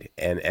decade,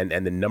 and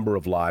the number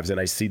of lives,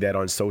 and I see that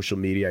on social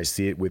media. I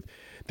see it with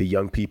the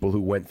young people who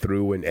went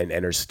through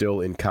and are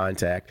still in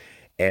contact,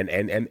 and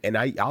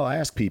I'll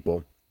ask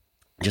people,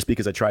 just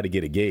because I try to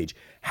get a gauge,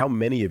 how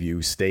many of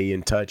you stay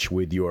in touch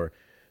with your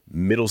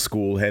middle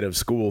school head of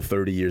school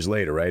 30 years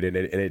later, right? And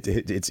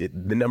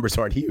the numbers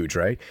aren't huge,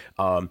 right?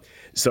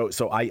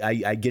 So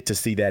I get to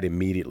see that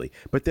immediately.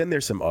 But then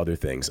there's some other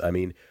things. I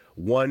mean,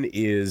 one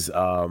is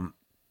I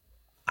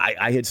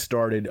had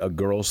started a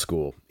girls'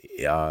 school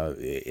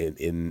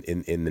in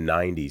the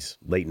 90s,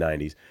 late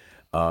 90s,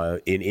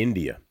 in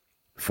India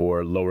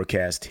for lower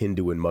caste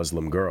Hindu and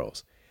Muslim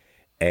girls.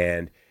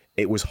 And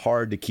it was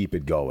hard to keep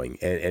it going.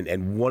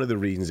 And one of the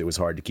reasons it was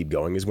hard to keep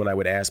going is when I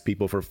would ask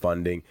people for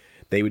funding,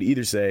 they would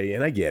either say,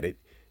 and I get it,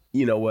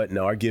 you know what,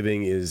 no, our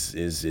giving is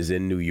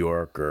in New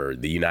York or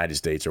the United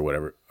States or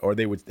whatever. Or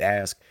they would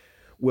ask,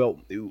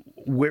 well,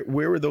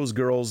 where are those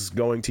girls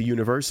going to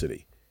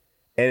university?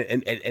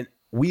 And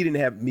we didn't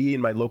have, me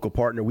and my local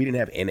partner, we didn't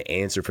have an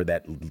answer for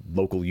that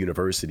local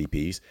university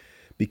piece,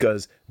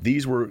 because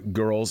these were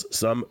girls,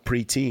 some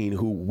preteen,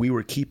 who we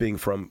were keeping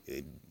from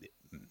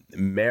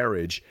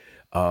marriage,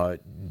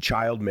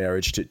 child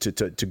marriage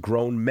to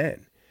grown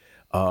men,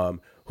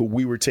 who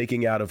we were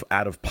taking out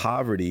of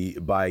poverty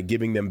by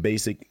giving them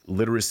basic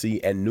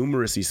literacy and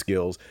numeracy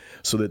skills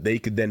so that they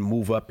could then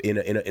move up in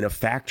a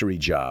factory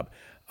job.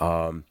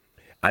 I'm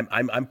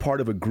part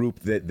of a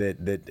group that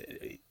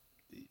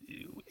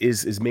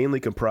is mainly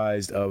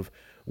comprised of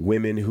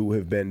women who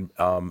have been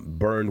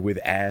burned with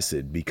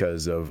acid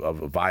because of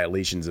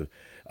violations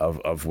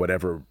of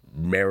whatever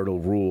marital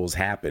rules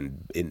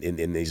happen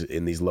in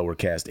these lower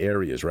caste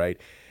areas, right?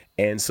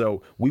 And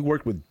so we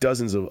worked with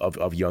dozens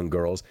of young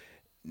girls.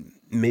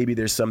 Maybe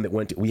there's some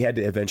that we had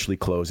to eventually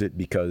close it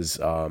because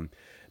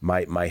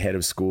my head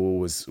of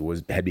school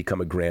had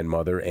become a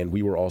grandmother, and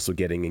we were also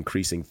getting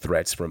increasing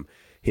threats from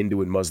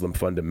Hindu and Muslim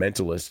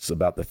fundamentalists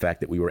about the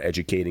fact that we were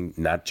educating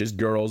not just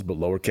girls, but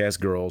lower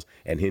caste girls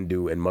and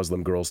Hindu and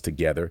Muslim girls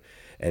together.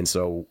 And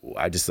so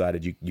I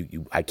decided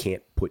I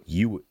can't put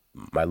you,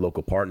 my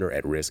local partner,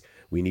 at risk.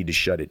 We need to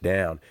shut it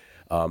down.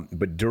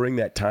 But during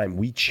that time,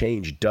 we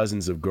changed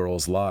dozens of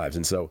girls' lives.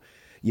 And so,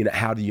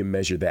 how do you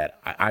measure that?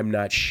 I'm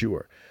not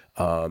sure.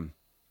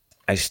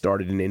 I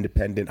started an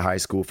independent high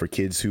school for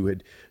kids who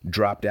had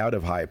dropped out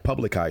of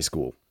public high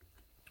school.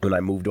 When I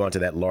moved on to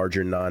that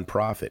larger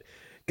nonprofit,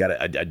 got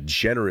a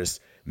generous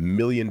 $1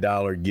 million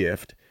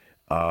gift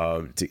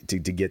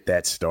to get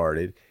that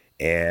started,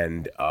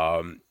 and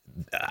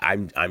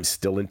I'm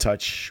still in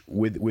touch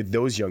with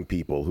those young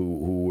people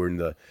who were in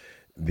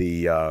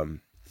the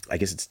I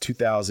guess it's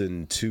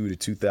 2002 to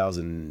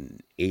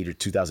 2008 or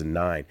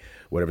 2009,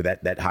 whatever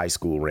that high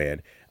school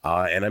ran.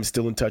 And I'm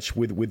still in touch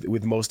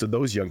with most of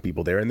those young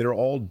people there. And they're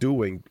all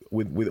doing,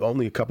 with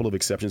only a couple of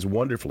exceptions,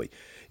 wonderfully.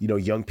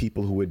 Young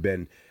people who had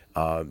been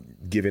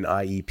given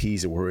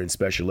IEPs and were in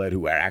special ed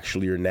who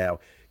are now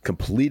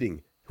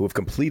who have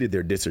completed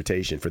their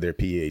dissertation for their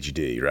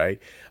PhD,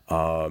 right?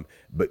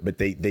 But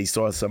they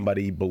saw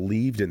somebody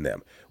believed in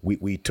them.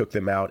 We took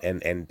them out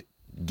and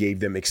gave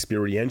them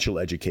experiential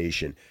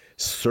education,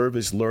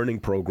 service learning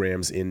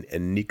programs in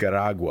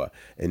Nicaragua,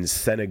 in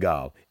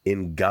Senegal,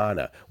 in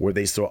Ghana, where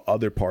they saw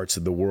other parts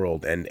of the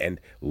world and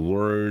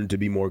learned to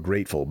be more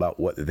grateful about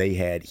what they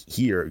had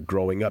here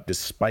growing up,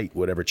 despite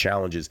whatever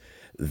challenges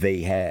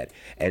they had.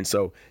 And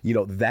so,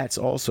 that's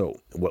also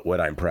what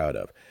I'm proud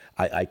of.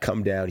 I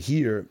come down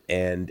here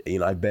and,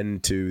 I've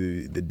been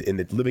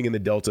living in the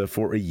Delta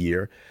for a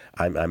year.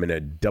 I'm in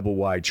a double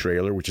wide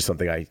trailer, which is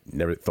something I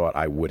never thought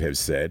I would have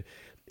said.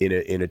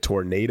 In a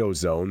tornado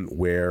zone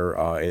where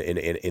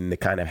in the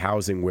kind of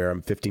housing where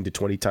I'm 15 to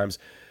 20 times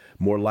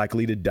more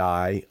likely to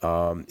die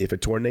if a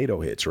tornado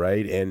hits,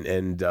 right?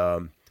 And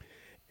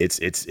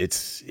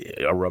it's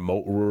a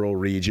remote rural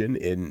region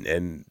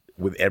and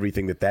with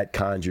everything that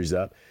conjures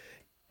up.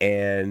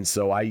 And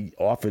so I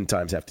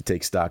oftentimes have to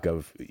take stock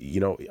of,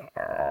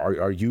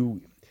 are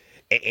you,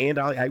 and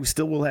I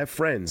still will have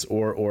friends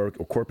or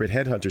corporate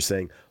headhunters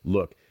saying,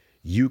 look,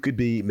 you could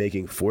be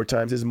making 4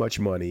 times as much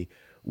money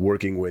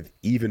working with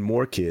even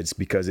more kids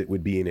because it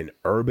would be in an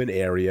urban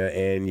area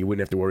and you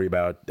wouldn't have to worry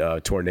about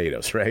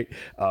tornadoes, right?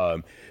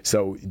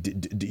 So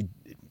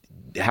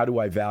how do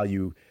I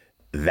value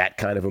that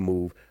kind of a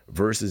move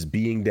versus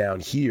being down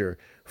here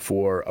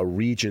for a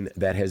region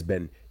that has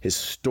been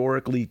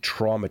historically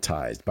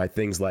traumatized by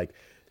things like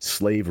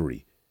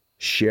slavery,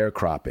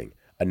 sharecropping,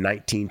 a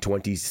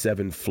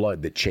 1927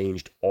 flood that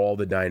changed all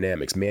the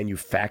dynamics,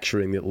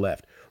 manufacturing that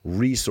left,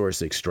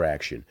 resource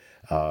extraction,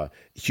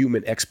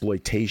 human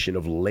exploitation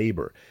of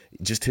labor,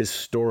 just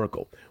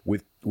historical,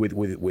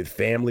 with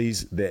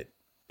families that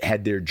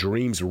had their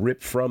dreams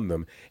ripped from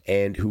them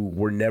and who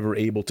were never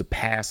able to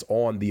pass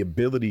on the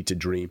ability to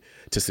dream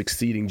to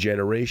succeeding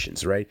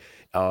generations, right?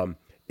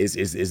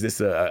 Is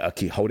this a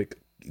quixotic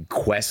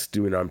quest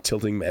doing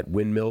tilting at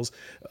windmills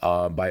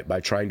by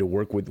trying to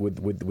work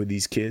with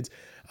these kids?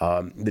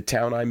 The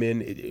town I'm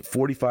in,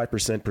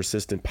 45%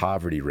 persistent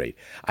poverty rate.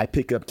 I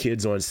pick up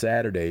kids on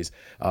Saturdays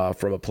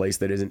from a place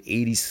that is an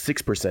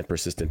 86%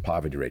 persistent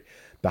poverty rate.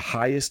 The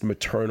highest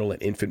maternal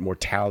and infant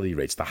mortality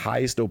rates, the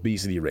highest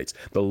obesity rates,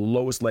 the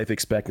lowest life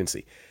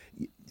expectancy.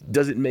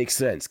 Does it make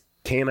sense?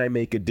 Can I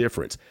make a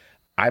difference?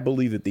 I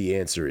believe that the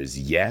answer is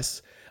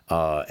yes.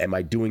 Am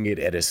I doing it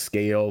at a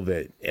scale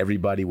that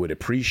everybody would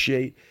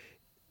appreciate?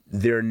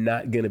 There are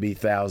not going to be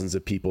thousands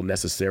of people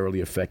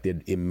necessarily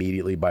affected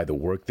immediately by the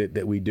work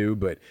that we do.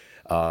 But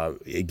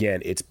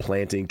again, it's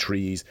planting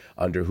trees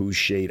under whose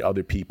shade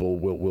other people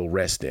will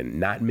rest in.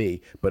 Not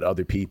me, but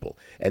other people.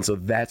 And so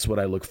that's what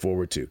I look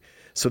forward to.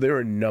 So there are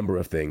a number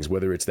of things,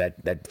 whether it's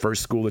that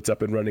first school that's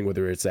up and running,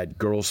 whether it's that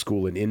girls'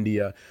 school in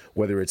India,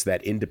 whether it's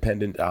that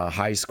independent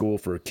high school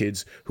for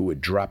kids who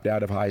had dropped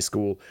out of high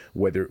school,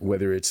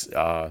 whether it's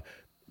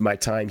my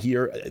time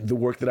here, the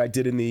work that I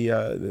did in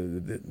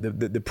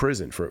the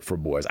prison for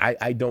boys.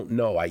 I don't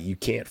know. You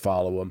can't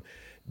follow them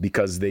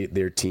because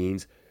they're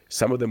teens.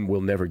 Some of them will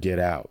never get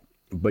out.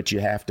 But you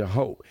have to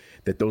hope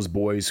that those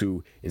boys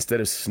who, instead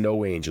of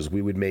snow angels,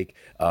 we would make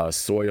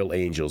soil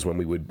angels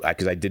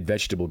because I did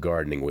vegetable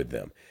gardening with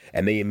them.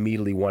 And they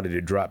immediately wanted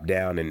to drop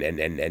down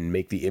and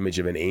make the image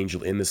of an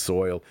angel in the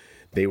soil.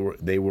 They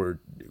were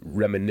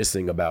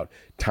reminiscing about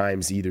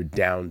times either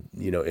down,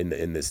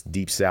 in this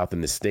deep South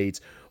in the States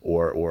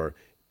or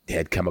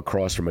had come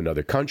across from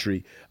another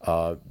country,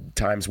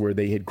 times where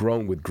they had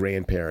grown with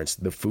grandparents,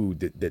 the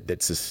food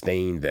that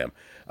sustained them.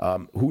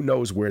 Who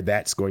knows where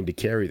that's going to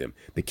carry them?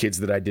 The kids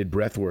that I did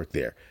breath work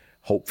there,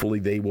 hopefully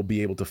they will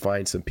be able to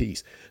find some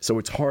peace. So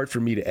it's hard for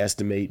me to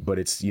estimate, but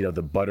it's,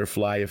 the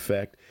butterfly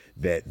effect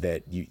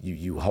that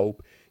you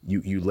hope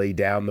you lay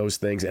down those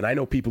things. And I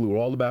know people who are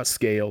all about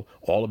scale,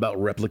 all about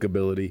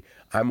replicability.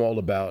 I'm all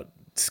about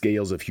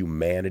scales of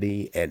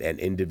humanity and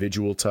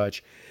individual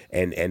touch,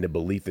 and the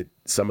belief that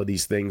some of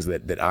these things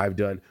that I've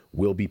done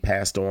will be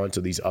passed on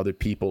to these other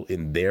people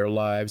in their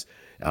lives,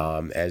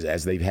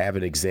 as they have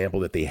an example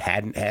that they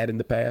hadn't had in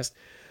the past.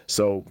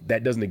 So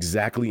that doesn't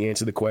exactly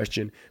answer the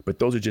question, but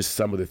those are just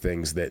some of the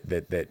things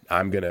that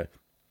I'm gonna,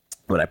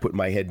 when I put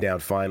my head down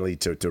finally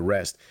to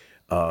rest,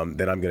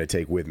 that I'm gonna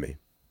take with me.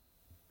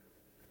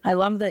 I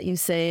love that you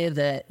say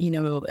that,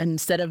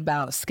 instead of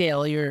about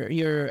scale,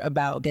 you're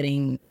about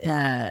getting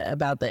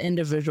about the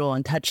individual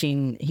and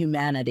touching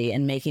humanity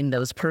and making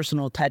those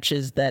personal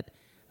touches that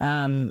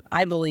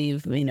I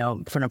believe,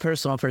 from a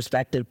personal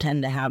perspective,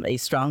 tend to have a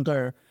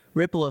stronger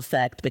ripple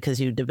effect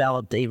because you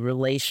developed a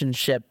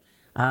relationship.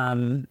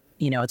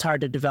 It's hard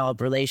to develop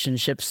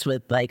relationships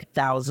with like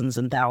thousands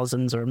and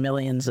thousands or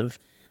millions of,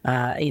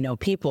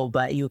 people,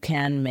 but you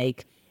can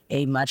make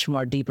a much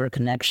more deeper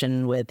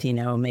connection with,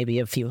 maybe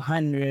a few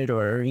hundred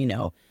or,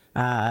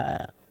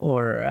 a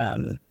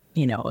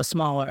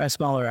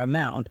smaller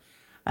amount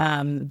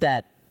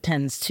that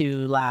tends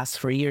to last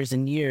for years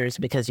and years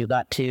because you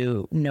got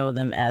to know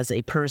them as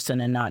a person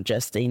and not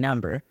just a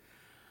number.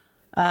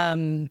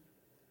 One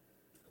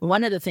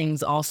of the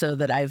things also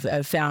that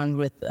I've found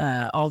with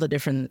all the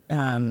different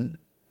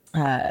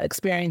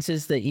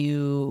experiences that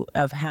you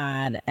have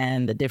had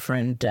and the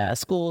different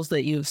schools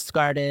that you've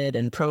started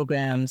and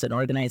programs and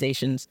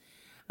organizations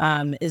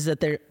is that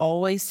there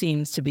always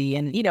seems to be,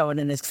 and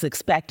it's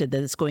expected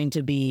that it's going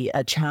to be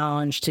a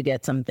challenge to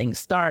get something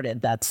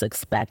started. That's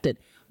expected.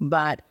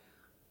 But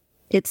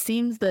it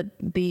seems that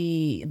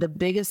the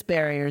biggest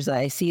barriers that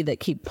I see that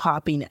keep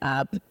popping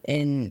up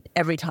in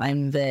every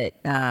time that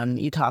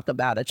you talk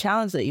about a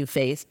challenge that you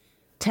face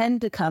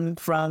tend to come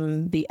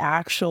from the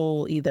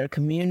actual either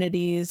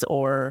communities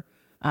or,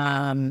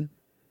 or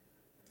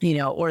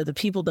the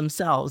people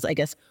themselves. I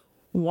guess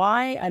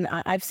why, and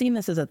I've seen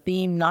this as a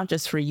theme, not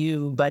just for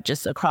you, but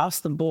just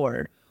across the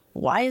board.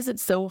 Why is it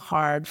so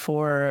hard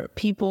for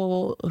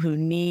people who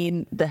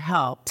need the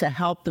help to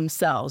help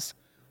themselves?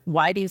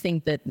 Why do you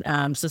think that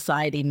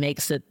society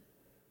makes it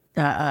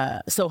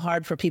so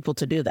hard for people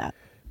to do that?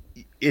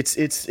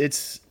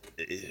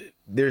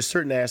 There's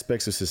certain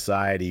aspects of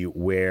society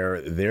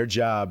where their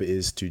job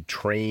is to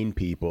train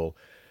people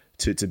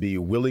to be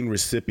willing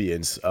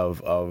recipients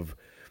of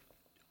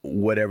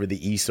whatever the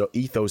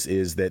ethos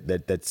is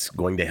that's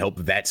going to help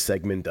that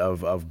segment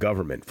of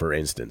government, for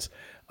instance.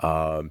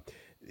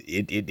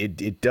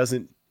 It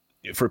doesn't,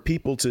 for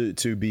people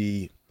to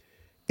be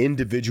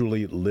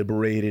individually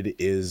liberated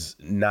is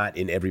not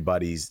in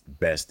everybody's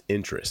best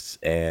interests.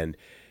 And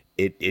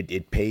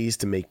it pays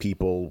to make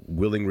people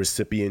willing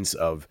recipients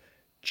of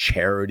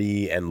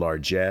charity and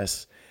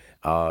largesse,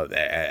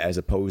 as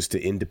opposed to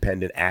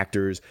independent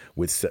actors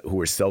who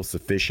are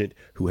self-sufficient,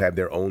 who have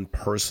their own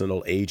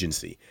personal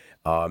agency.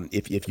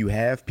 If you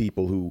have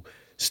people who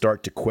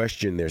start to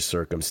question their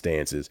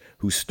circumstances,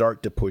 who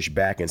start to push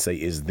back and say,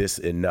 is this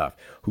enough?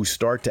 Who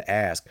start to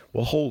ask,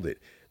 well, hold it.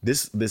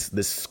 This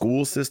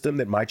school system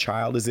that my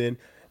child is in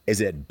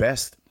is at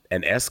best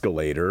an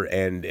escalator,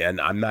 and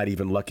I'm not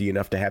even lucky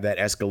enough to have that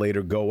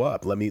escalator go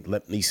up. Let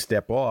me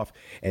step off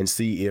and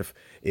see if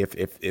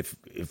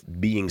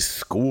being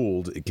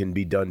schooled can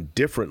be done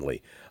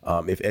differently.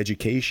 If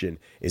education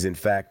is in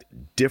fact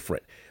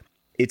different,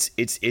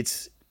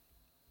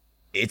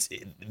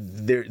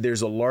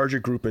 there's a larger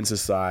group in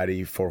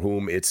society for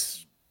whom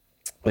it's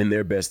in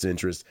their best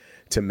interest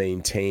to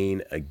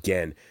maintain,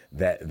 again,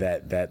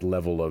 that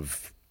level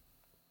of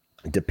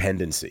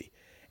dependency.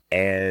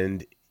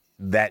 And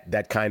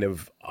that kind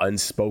of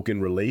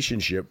unspoken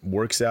relationship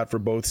works out for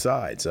both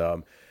sides.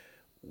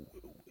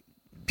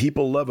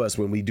 People love us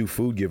when we do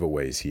food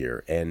giveaways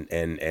here.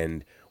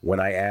 And when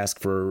I ask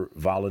for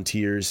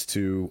volunteers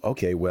to,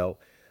 okay, well,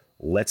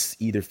 let's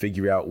either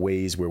figure out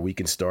ways where we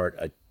can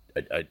start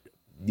a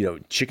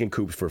chicken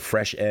coops for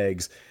fresh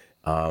eggs,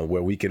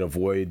 where we can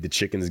avoid the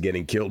chickens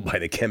getting killed by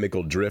the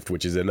chemical drift,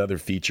 which is another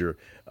feature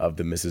of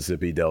the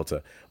Mississippi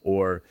Delta,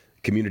 or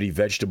community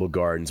vegetable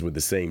gardens with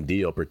the same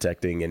deal,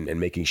 protecting and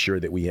making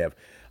sure that we have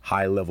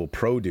high level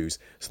produce,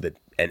 so that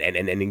and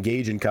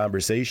engage in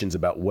conversations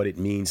about what it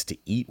means to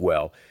eat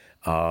well,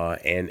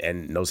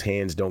 and those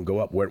hands don't go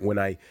up. When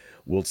I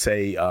will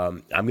say,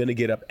 I'm going to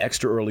get up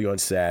extra early on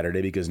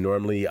Saturday, because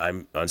normally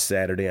I'm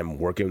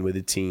working with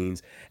the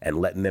teens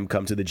and letting them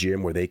come to the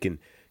gym where they can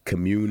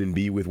commune and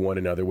be with one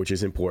another, which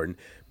is important.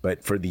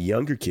 But for the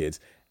younger kids,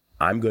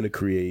 I'm going to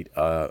create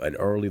an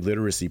early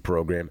literacy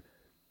program,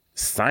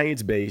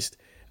 science-based,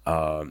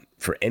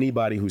 for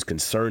anybody who's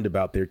concerned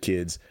about their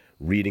kids'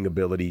 reading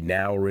ability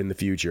now or in the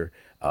future.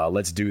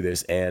 Let's do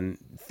this. And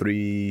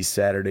 3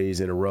 Saturdays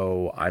in a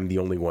row, I'm the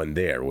only one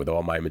there with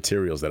all my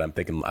materials that I'm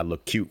thinking I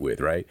look cute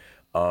with, right?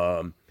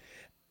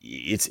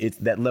 It's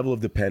that level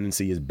of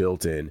dependency is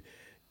built in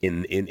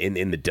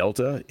the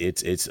Delta.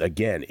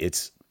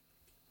 It's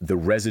the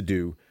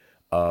residue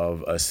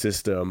of a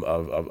system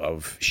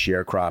of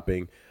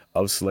sharecropping,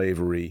 of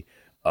slavery,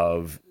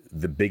 of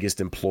the biggest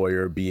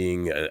employer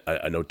being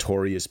a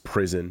notorious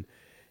prison,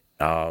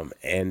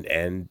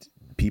 and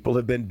people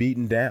have been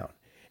beaten down.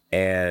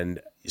 And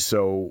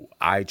so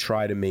I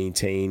try to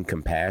maintain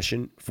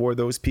compassion for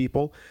those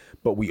people,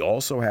 but we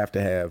also have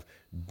to have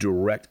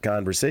direct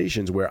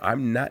conversations where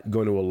I'm not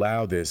going to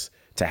allow this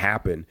to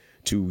happen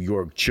to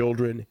your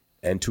children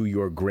and to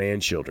your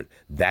grandchildren.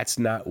 That's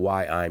not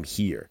why I'm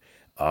here.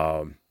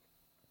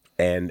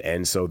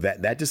 And so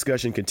that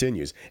discussion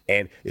continues,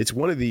 and it's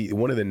one of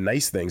the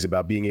nice things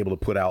about being able to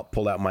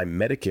pull out my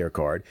Medicare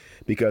card,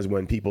 because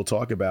when people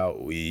talk about,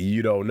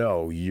 you don't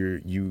know,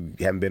 you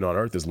haven't been on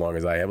earth as long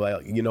as I have,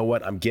 like, you know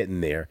what, I'm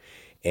getting there,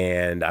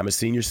 and I'm a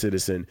senior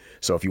citizen.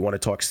 So if you want to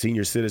talk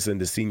senior citizen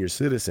to senior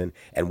citizen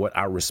and what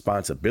our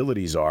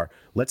responsibilities are,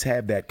 let's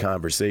have that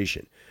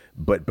conversation.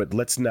 But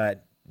let's not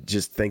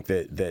just think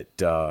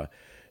that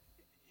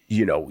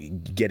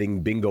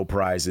getting bingo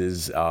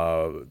prizes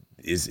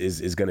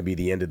is going to be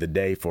the end of the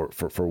day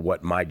for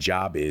what my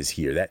job is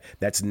here.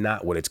 That's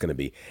not what it's going to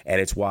be.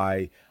 And it's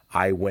why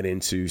I went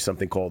into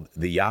something called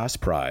the Yas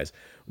Prize,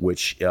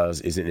 which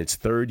is in its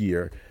third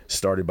year,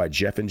 started by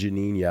Jeff and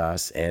Janine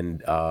Yas.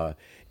 And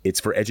it's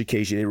for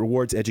education. It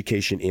rewards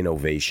education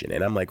innovation.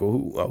 And I'm like,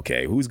 well,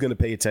 who's going to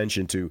pay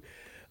attention to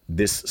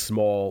this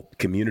small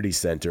community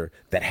center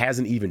that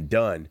hasn't even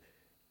done,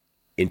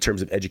 in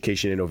terms of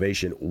education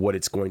innovation, what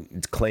it's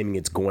claiming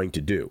it's going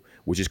to do,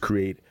 which is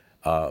create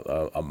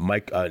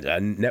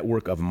a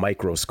network of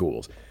micro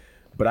schools.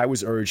 But I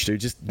was urged to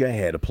just go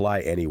ahead,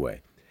 apply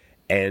anyway.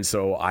 And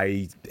so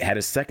I had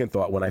a second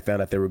thought when I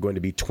found out there were going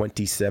to be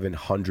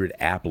 2,700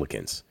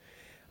 applicants.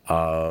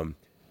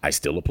 I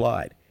still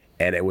applied,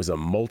 and it was a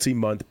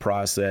multi-month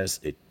process.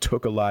 It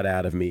took a lot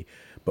out of me,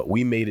 but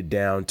we made it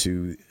down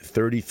to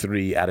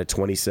 33 out of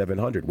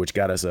 2,700, which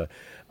got us a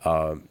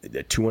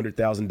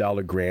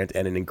 $200,000 grant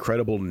and an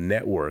incredible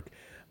network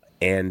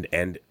and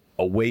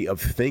a way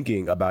of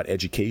thinking about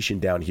education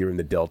down here in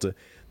the Delta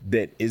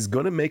that is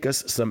going to make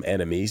us some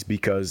enemies,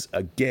 because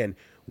again,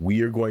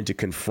 we are going to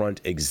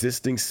confront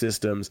existing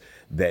systems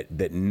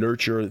that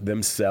nurture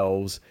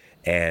themselves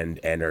and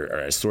are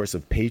a source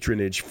of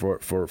patronage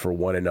for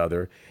one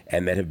another,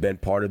 and that have been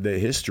part of the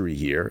history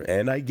here.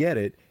 And I get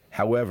it.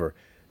 However,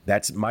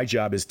 that's my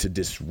job, is to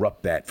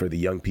disrupt that for the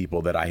young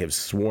people that I have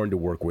sworn to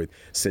work with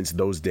since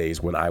those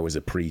days when I was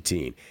a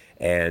preteen.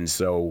 And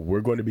so we're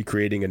going to be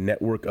creating a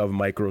network of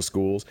micro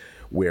schools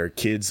where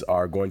kids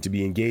are going to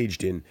be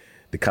engaged in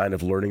the kind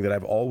of learning that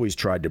I've always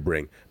tried to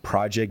bring: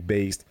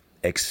 project-based,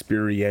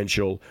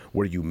 experiential,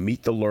 where you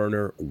meet the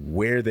learner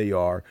where they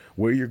are,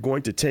 where you're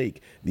going to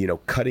take,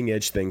 cutting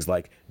edge things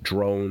like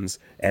drones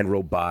and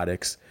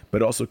robotics,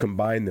 but also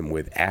combine them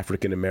with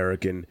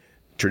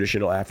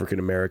traditional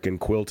African-American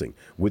quilting,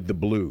 with the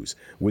blues,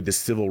 with the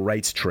civil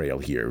rights trail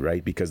here,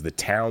 right? Because the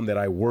town that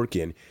I work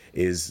in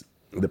is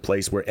the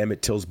place where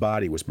Emmett Till's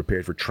body was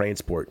prepared for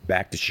transport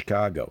back to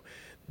Chicago.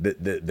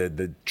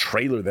 The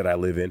trailer that I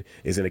live in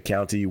is in a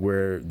county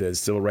where the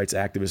civil rights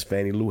activist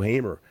Fannie Lou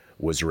Hamer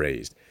was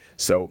raised.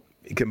 So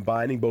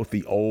combining both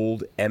the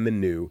old and the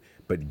new,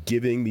 but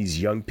giving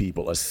these young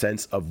people a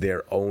sense of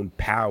their own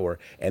power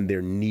and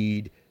their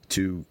need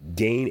to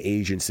gain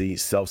agency,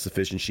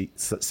 self-sufficiency,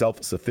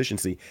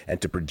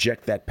 and to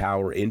project that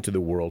power into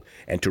the world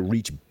and to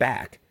reach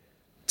back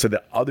to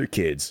the other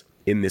kids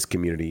in this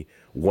community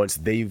once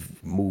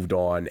they've moved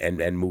on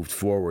and moved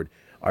forward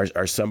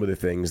are some of the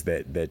things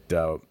that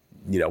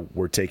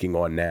we're taking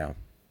on now.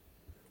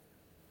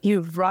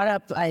 You've brought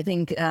up, I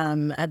think,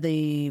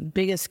 the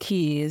biggest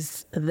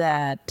keys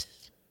that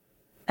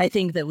I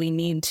think that we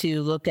need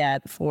to look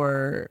at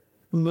for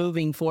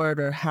moving forward,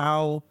 or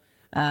how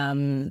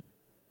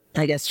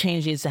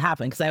change needs to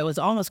happen. Because I was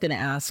almost going to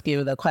ask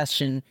you the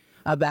question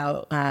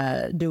about,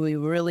 do we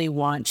really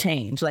want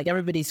change? Like,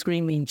 everybody's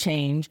screaming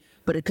change,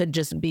 but it could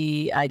just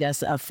be, I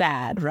guess, a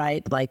fad,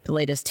 right? Like the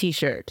latest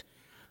T-shirt.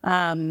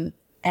 And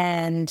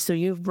so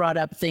you've brought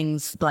up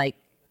things like,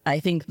 I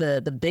think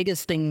the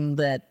biggest thing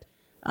that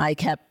I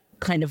kept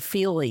kind of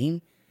feeling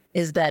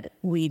is that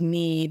we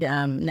need,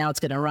 now it's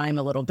going to rhyme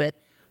a little bit,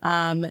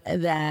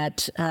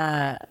 that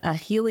a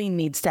healing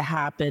needs to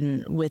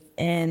happen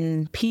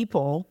within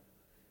people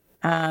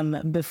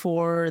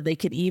before they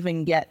could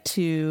even get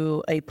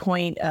to a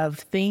point of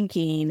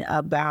thinking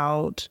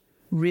about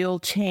real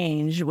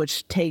change,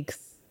 which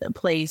takes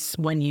place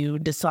when you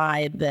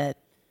decide that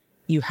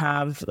you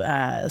have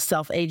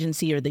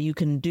self-agency, or that you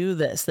can do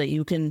this, that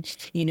you can,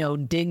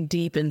 dig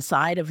deep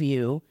inside of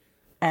you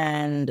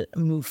and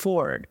move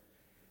forward.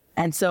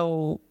 And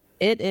so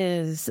it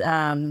is,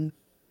 this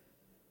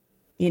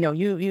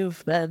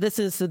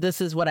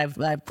is what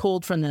I've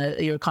pulled from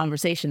your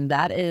conversation.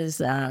 That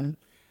is a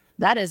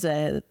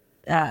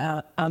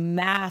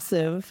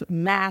massive,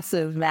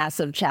 massive,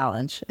 massive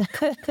challenge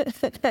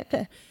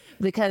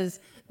because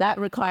that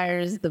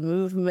requires the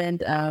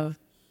movement of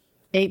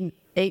 8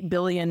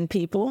 billion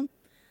people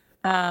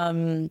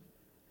and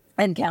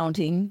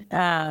counting.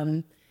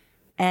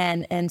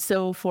 And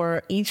so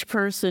for each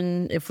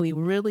person, if we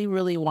really,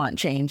 really want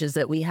change, is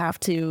that we have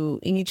to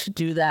each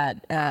do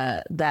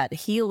that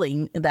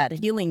healing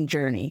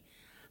journey,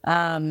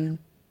 and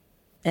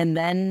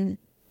then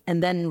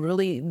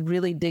really,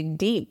 really dig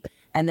deep.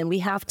 And then we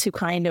have to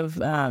kind of,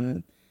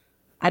 I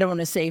don't want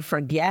to say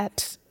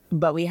forget,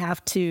 but we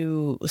have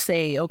to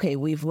say, okay,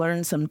 we've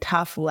learned some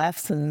tough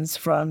lessons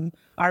from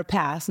our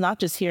past, not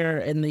just here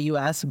in the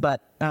U.S.,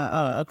 but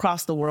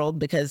across the world,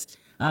 because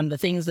the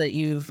things that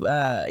you've,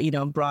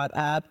 brought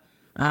up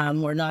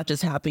were not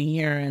just happening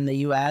here in the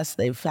U.S.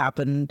 They've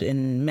happened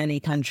in many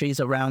countries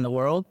around the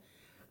world.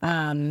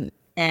 And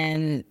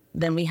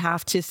then we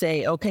have to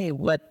say, okay,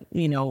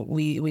 we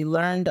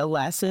learned a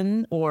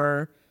lesson,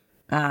 or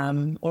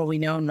we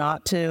know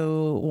not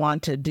to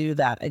want to do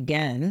that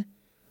again.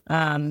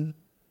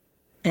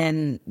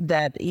 And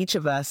that each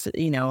of us,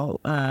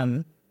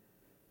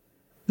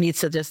 needs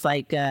to just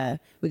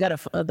we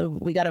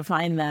gotta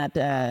find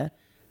that,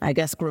 I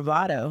guess,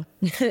 bravado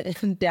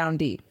down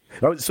deep.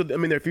 Oh, so, I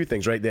mean, there are a few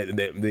things, right?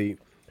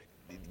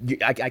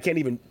 I can't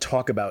even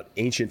talk about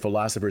ancient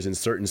philosophers in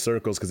certain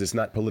circles because it's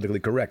not politically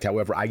correct.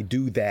 However, I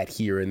do that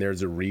here, and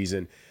there's a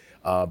reason.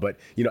 But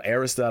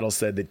Aristotle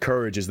said that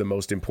courage is the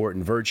most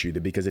important virtue,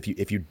 because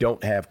if you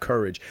don't have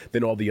courage,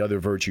 then all the other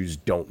virtues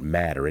don't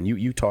matter. And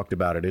you talked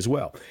about it as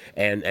well.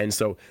 And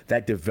so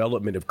that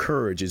development of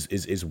courage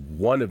is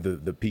one of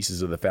the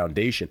pieces of the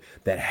foundation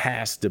that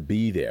has to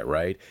be there,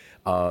 right?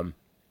 And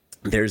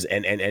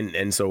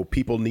so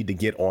people need to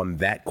get on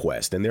that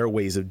quest, and there are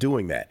ways of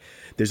doing that.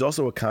 There's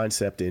also a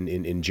concept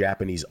in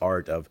Japanese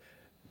art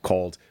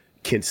called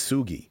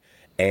kintsugi.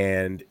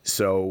 And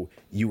so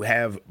you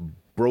have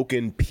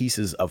broken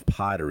pieces of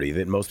pottery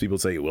that most people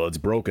say, well, it's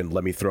broken,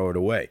 let me throw it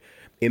away.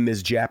 In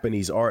this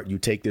Japanese art, you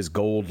take this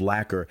gold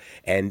lacquer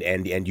and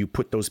you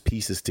put those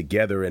pieces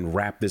together and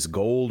wrap this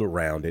gold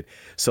around it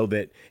so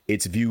that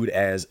it's viewed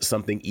as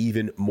something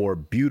even more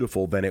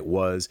beautiful than it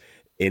was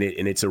in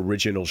its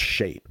original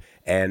shape.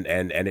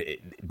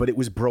 But it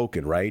was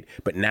broken, right?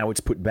 But now it's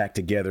put back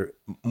together,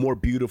 more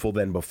beautiful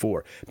than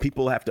before.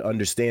 People have to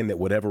understand that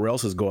whatever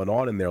else is going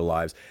on in their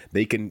lives,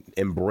 they can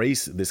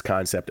embrace this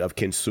concept of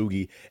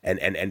kintsugi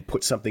and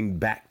put something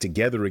back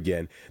together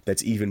again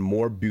that's even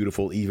more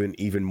beautiful,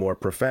 even more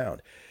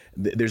profound.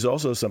 There's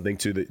also something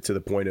to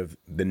the point of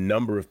the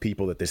number of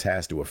people that this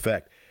has to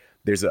affect.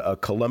 There's a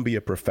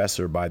Columbia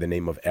professor by the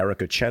name of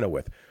Erica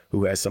Chenoweth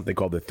who has something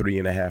called the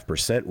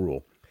 3.5%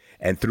 rule.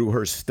 And through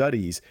her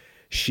studies,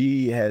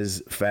 she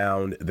has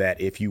found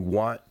that if you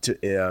want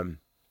to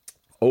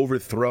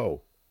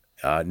overthrow,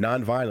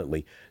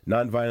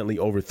 nonviolently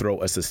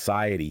overthrow a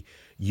society,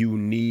 you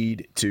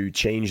need to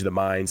change the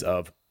minds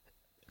of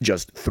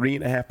just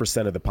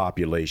 3.5% of the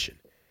population.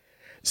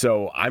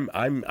 So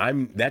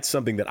that's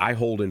something that I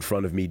hold in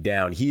front of me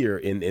down here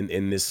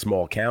in this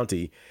small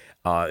county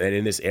and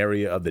in this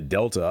area of the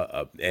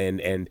Delta.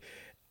 And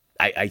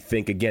I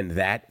think, again,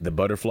 that the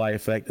butterfly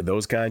effect,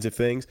 those kinds of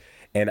things.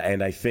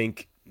 And I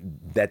think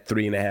that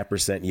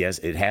 3.5%, yes,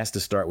 it has to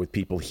start with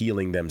people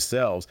healing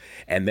themselves.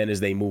 And then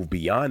as they move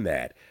beyond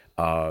that,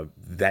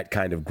 that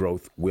kind of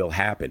growth will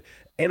happen.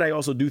 And I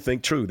also do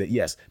think, true, that,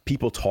 yes,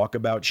 people talk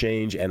about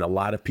change, and a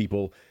lot of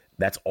people,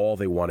 that's all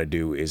they want to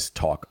do is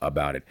talk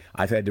about it.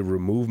 I've had to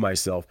remove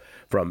myself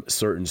from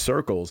certain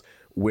circles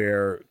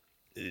where,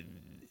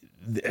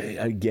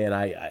 again,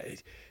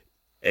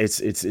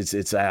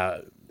 it's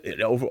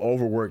an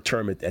overworked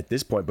term at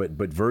this point,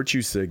 but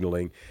virtue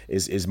signaling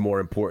is more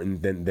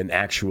important than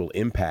actual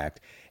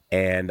impact.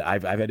 And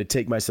I've had to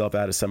take myself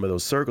out of some of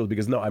those circles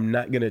because, no, I'm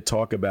not going to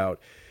talk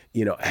about,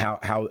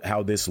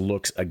 how this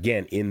looks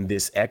again in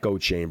this echo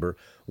chamber.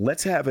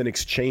 Let's have an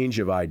exchange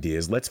of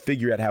ideas. Let's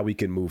figure out how we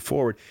can move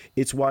forward.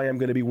 It's why I'm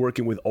going to be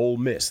working with Ole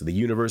Miss, the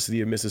University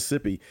of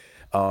Mississippi,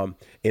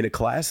 in a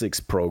classics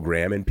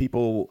program. And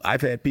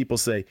I've had people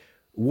say,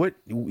 why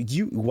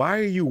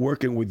are you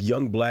working with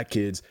young black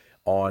kids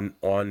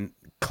on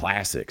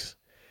classics?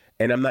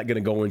 And I'm not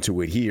going to go into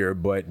it here,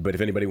 but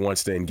if anybody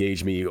wants to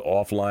engage me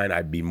offline,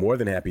 I'd be more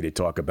than happy to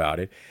talk about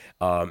it.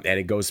 And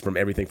it goes from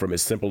everything from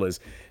as simple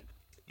as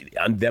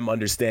them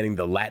understanding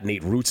the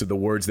Latinate roots of the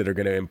words that are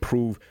going to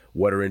improve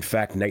what are in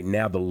fact right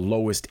now the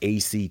lowest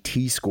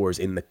ACT scores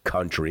in the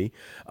country,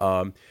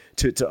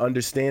 to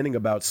understanding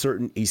about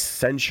certain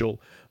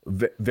essential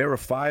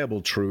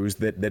verifiable truths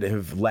that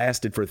have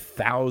lasted for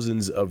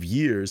thousands of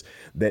years,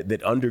 that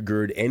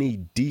undergird any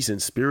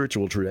decent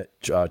spiritual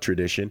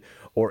tradition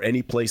or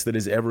any place that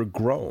has ever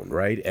grown,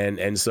 right?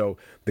 And so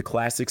the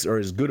classics are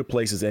as good a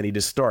place as any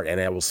to start. And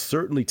I will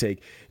certainly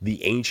take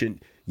the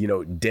ancient,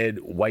 dead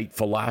white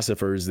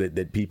philosophers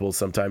that people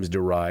sometimes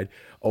deride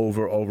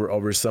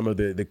over some of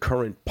the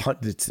current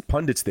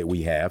pundits that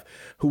we have,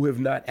 who have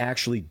not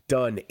actually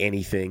done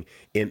anything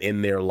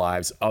in their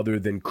lives other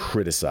than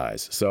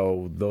criticize.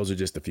 So those are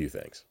just a few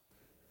things.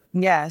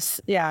 Yes,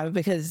 yeah,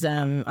 because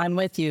I'm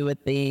with you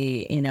with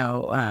the,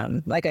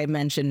 like I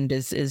mentioned,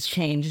 is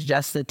change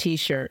just the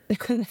T-shirt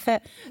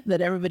that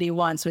everybody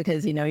wants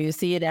because you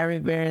see it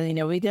everywhere.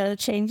 We gotta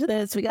change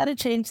this, we gotta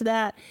change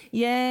that,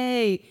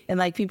 yay! And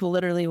like people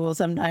literally will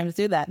sometimes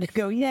do that. They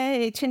go,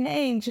 yay,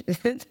 change,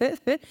 and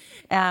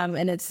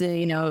it's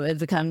it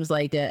becomes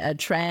like a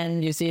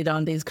trend. You see it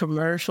on these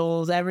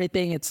commercials,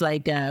 everything. It's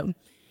like,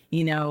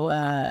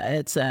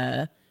 it's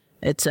a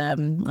it's a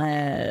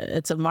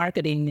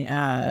marketing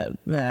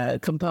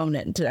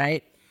component,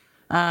 right?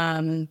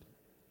 And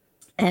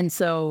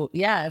so,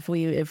 yeah, if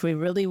we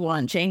really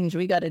want change,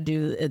 we got to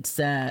do. It's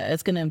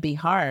going to be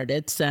hard.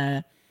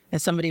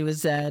 As somebody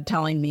was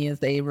telling me, as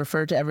they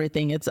refer to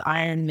everything, it's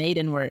Iron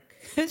Maiden work.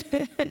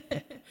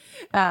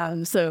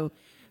 So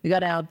we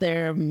got out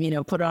there,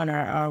 put on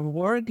our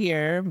war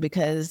gear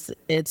because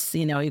it's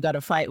you got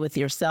to fight with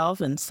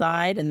yourself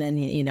inside, and then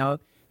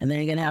and then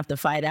you're gonna have to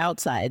fight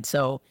outside.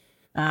 So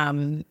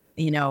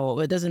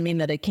it doesn't mean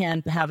that it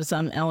can't have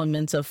some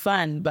elements of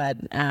fun, but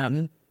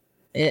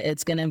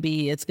it's gonna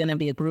be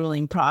a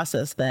grueling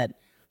process that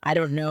I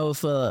don't know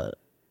if a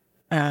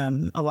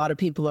lot of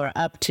people are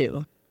up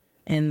to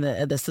in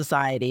the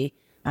society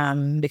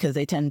because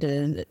they tend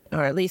to,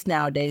 or at least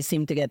nowadays,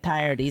 seem to get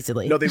tired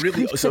easily. No, they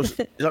really. So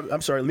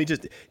I'm sorry. Let me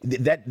just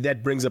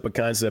that brings up a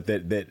concept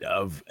that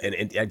of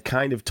and I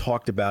kind of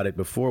talked about it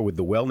before with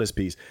the wellness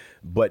piece,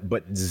 but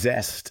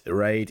zest,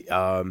 right?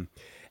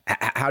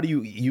 How do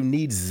you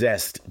need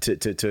zest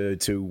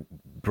to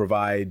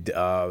provide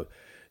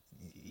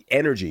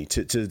energy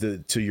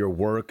to your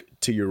work,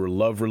 to your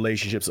love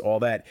relationships, all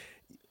that.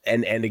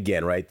 And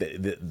again, right,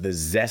 the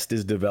zest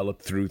is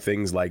developed through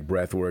things like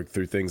breath work,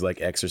 through things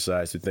like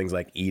exercise, through things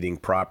like eating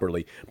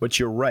properly. But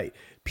you're right,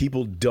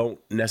 people don't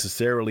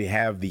necessarily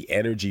have the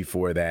energy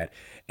for that,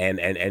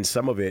 and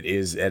some of it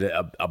is at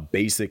a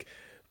basic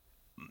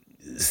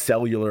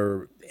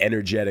cellular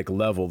energetic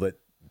level that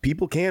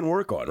people can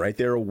work on, right?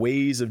 There are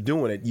ways of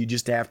doing it. You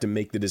just have to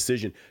make the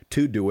decision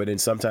to do it.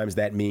 And sometimes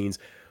that means,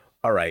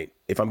 all right,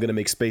 if I'm going to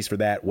make space for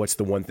that, what's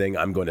the one thing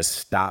I'm going to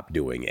stop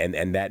doing?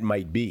 And that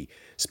might be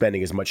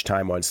spending as much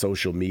time on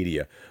social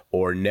media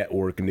or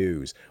network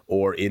news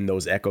or in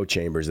those echo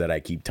chambers that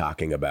I keep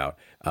talking about,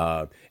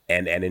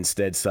 and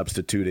instead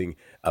substituting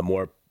a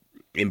more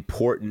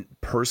important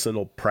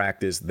personal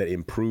practice that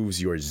improves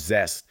your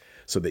zest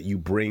so that you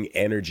bring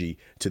energy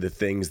to the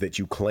things that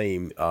you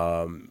claim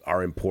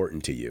are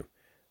important to you.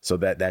 So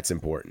that's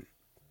important.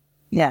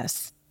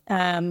 Yes.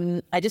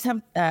 I just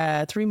have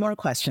 3 more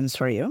questions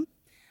for you.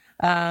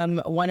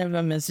 One of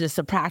them is just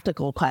a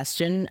practical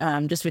question,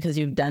 just because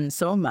you've done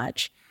so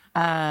much.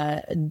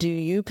 Do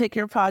you pick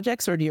your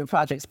projects or do your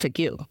projects pick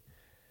you?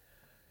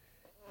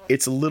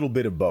 It's a little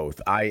bit of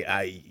both.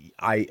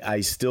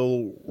 I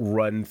still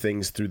run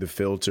things through the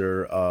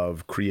filter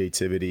of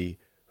creativity,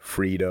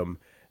 freedom,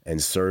 and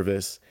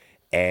service,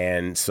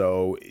 and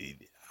so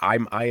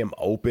I am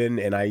open,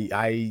 and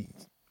I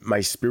my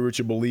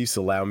spiritual beliefs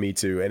allow me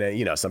to,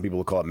 and some people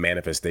will call it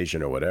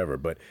manifestation or whatever,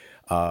 but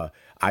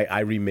I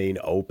remain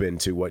open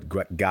to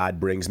what God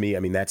brings me. I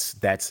mean,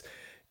 that's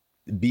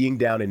being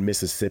down in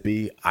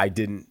Mississippi.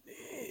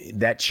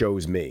 That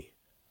chose me.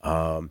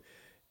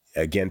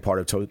 Again,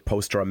 part of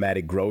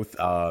post-traumatic growth.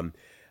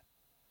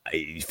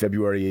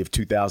 February of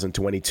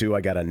 2022,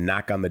 I got a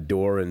knock on the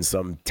door and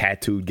some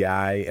tattooed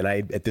guy. And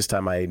at this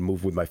time I had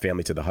moved with my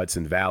family to the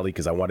Hudson Valley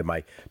because I wanted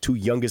my 2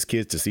 youngest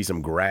kids to see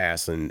some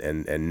grass and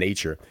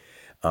nature.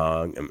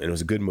 And it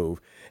was a good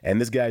move. And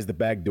this guy's the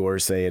back door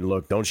saying,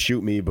 look, don't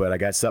shoot me, but I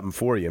got something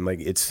for you. I'm like,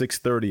 it's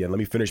 6:30 and let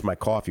me finish my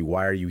coffee.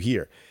 Why are you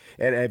here?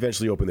 And I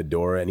eventually opened the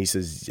door and he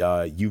says,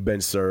 you've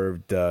been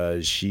served.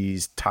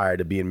 She's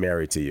tired of being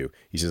married to you.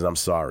 He says, I'm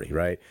sorry.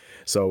 Right.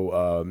 So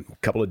a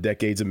couple of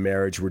decades of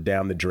marriage were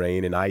down the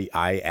drain. And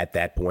I at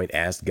that point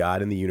asked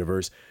God in the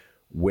universe,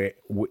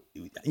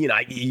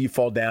 you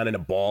fall down in a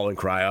ball and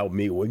cry out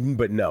me.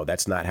 But no,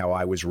 that's not how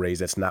I was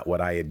raised. That's not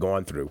what I had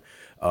gone through.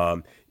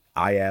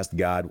 I asked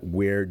God,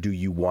 where do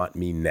you want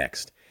me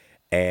next?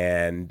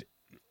 And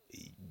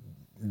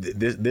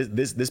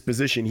this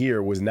position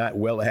here was not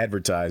well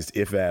advertised,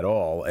 if at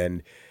all.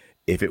 And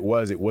if it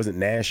was, it wasn't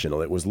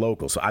national, it was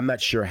local. So I'm not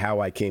sure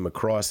how I came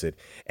across it.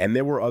 And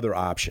there were other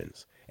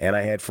options. And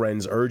I had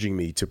friends urging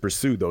me to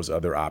pursue those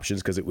other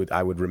options because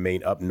I would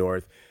remain up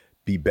north,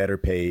 be better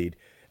paid,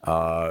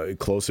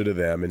 closer to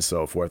them and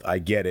so forth. I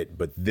get it,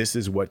 but this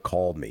is what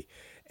called me.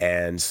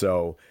 And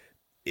so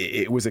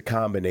it was a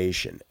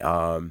combination.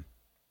 I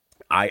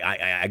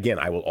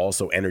will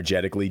also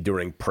energetically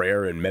during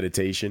prayer and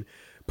meditation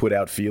put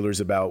out feelers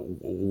about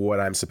what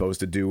I'm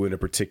supposed to do in a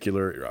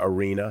particular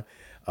arena,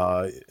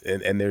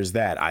 and there's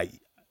that.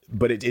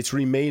 But it's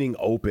remaining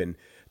open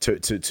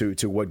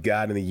to what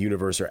God and the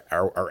universe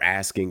are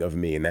asking of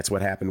me, and that's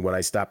what happened when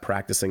I stopped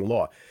practicing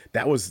law.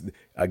 That was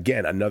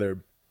again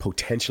another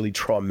potentially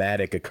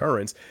traumatic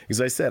occurrence.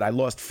 As I said, I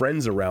lost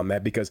friends around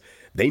that because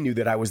they knew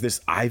that I was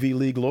this Ivy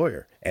League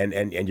lawyer.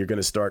 And you're going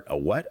to start a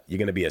what? You're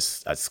going to be a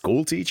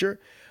school teacher?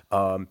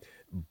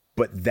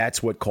 But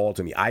that's what called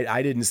to me.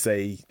 I didn't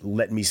say,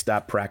 let me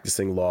stop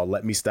practicing law,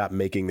 let me stop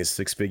making this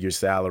six-figure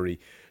salary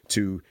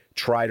to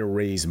try to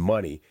raise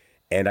money.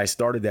 And I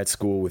started that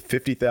school with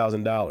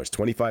 $50,000,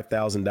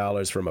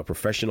 $25,000 from a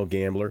professional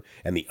gambler,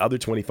 and the other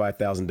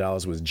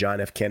 $25,000 was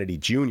John F. Kennedy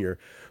Jr.,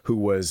 who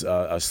was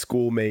a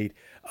schoolmate,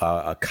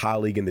 a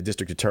colleague in the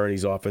district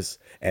attorney's office,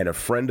 and a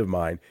friend of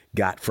mine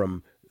got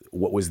from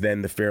what was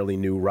then the fairly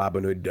new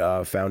Robin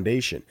Hood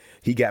Foundation.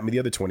 He got me the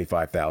other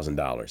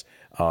 $25,000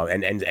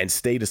 and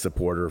stayed a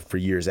supporter for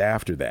years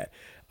after that.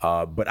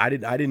 But I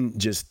didn't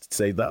just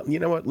say, you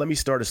know what, let me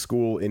start a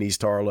school in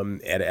East Harlem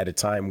at a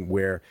time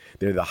where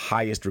they're the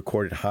highest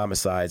recorded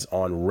homicides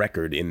on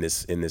record in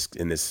this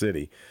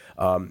city.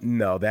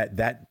 No,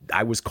 that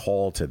I was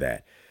called to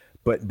that.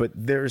 But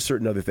there are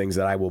certain other things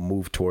that I will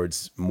move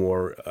towards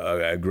more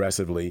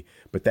aggressively,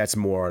 but that's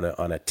more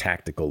on a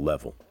tactical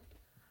level.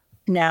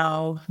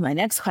 Now, my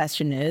next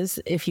question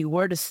is, if you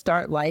were to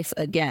start life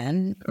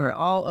again or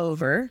all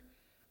over,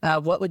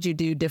 what would you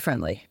do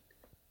differently?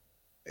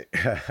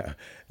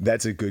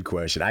 That's a good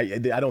question. I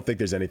don't think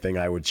there's anything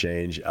I would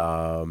change.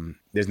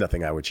 There's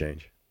nothing I would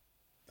change.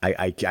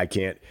 I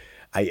can't.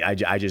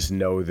 I just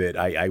know that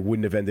I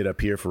wouldn't have ended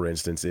up here, for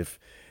instance, if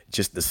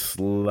just the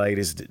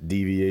slightest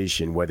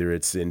deviation, whether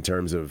it's in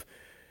terms of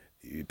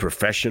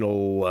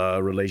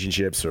professional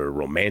relationships or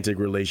romantic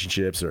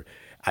relationships, or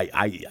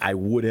I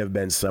would have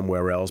been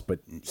somewhere else, but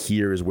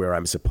here is where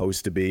I'm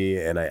supposed to be.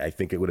 And I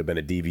think it would have been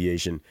a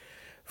deviation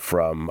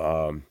from,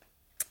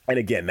 and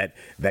again,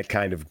 that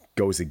kind of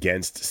goes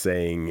against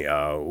saying,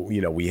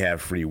 we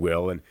have free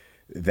will, and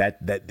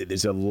that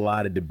there's a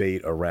lot of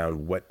debate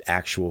around what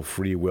actual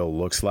free will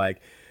looks like.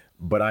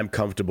 But I'm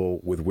comfortable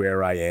with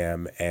where I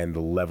am and the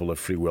level of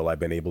free will I've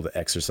been able to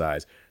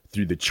exercise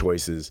through the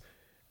choices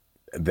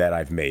that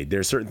I've made.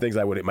 There are certain things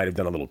I might have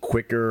done a little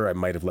quicker. I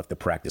might have left the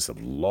practice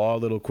of law a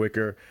little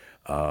quicker.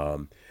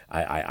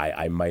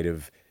 I might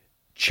have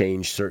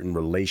changed certain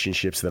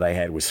relationships that I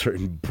had with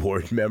certain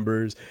board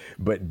members.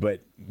 But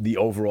the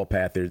overall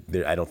path,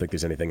 there I don't think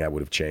there's anything I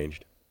would have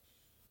changed.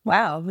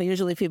 Wow.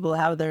 Usually people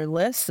have their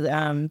lists,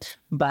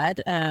 but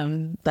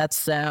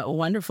that's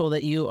wonderful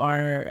that you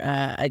are,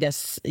 I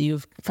guess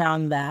you've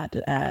found that.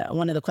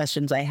 One of the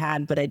questions I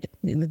had, but I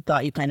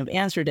thought you kind of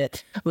answered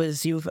it,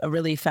 was you've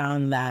really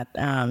found that,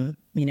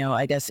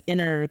 I guess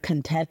inner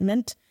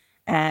contentment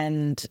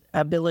and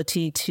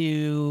ability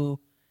to,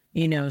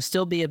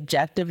 still be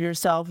objective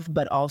yourself,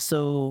 but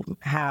also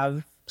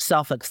have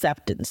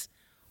self-acceptance,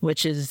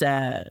 which is,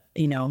 I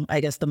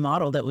guess the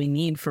model that we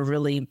need for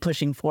really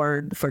pushing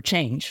forward for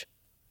change.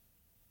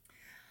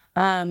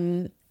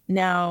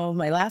 Now,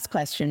 my last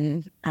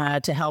question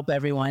to help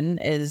everyone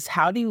is,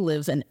 how do you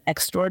live an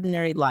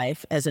extraordinary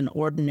life as an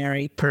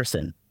ordinary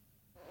person?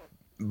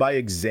 By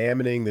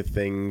examining the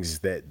things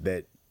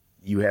that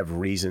you have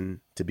reason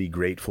to be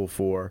grateful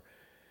for,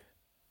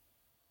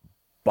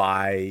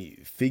 by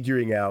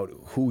figuring out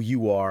who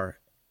you are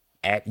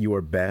at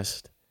your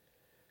best,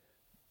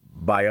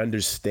 by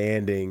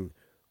understanding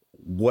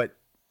what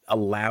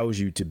allows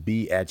you to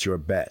be at your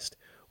best.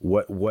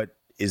 What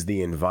is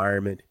the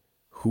environment?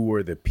 Who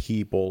are the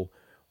people?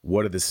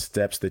 What are the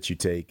steps that you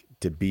take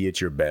to be at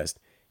your best?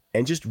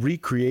 And just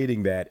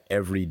recreating that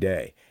every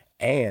day.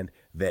 And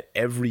that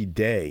every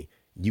day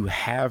you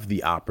have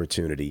the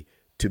opportunity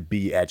to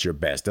be at your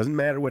best. Doesn't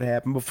matter what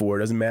happened before.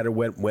 Doesn't matter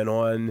what went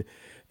on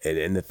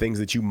and the things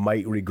that you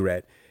might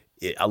regret.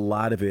 A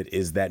lot of it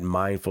is that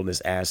mindfulness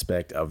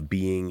aspect of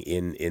being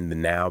in the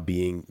now,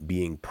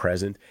 being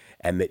present,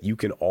 and that you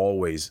can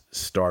always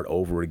start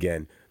over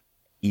again.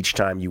 Each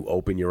time you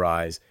open your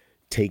eyes,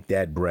 take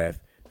that breath,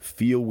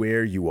 feel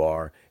where you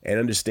are, and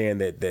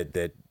understand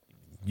that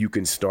you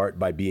can start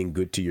by being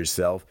good to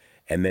yourself,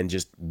 and then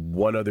just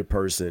one other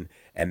person,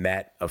 and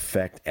that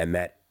effect and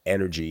that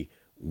energy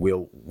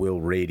will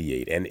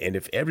radiate. And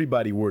if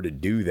everybody were to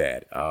do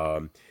that,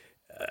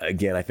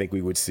 again, I think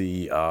we would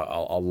see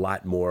a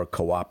lot more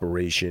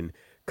cooperation,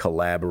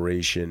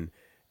 collaboration,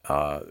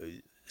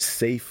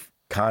 safe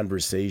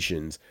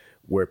conversations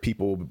where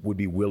people would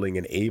be willing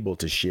and able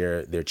to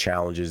share their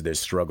challenges, their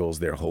struggles,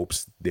 their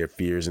hopes, their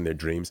fears, and their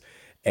dreams,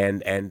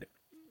 and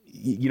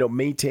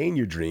maintain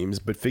your dreams,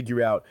 but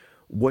figure out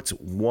what's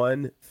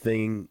one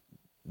thing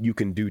you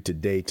can do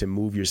today to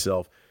move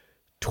yourself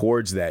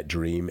towards that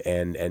dream.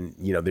 And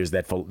there's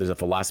a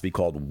philosophy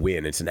called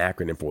WIN. It's an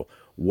acronym for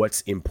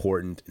what's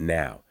important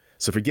now.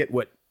 So forget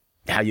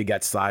how you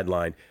got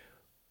sidelined.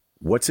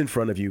 What's in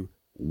front of you?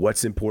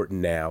 What's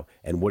important now?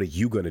 And what are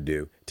you going to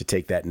do to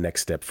take that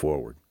next step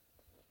forward?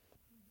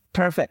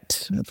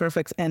 Perfect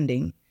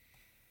ending.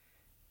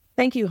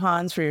 Thank you,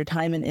 Hans, for your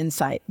time and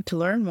insight. To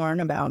learn more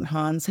about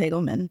Hans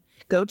Hagelman,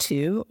 go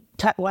to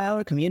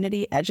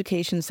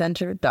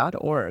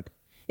tutwilercommunityeducationcenter.org.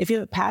 If you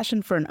have a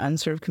passion for an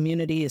unserved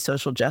community, a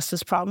social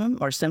justice problem,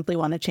 or simply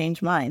want to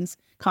change minds,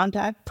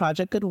 contact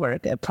Project Good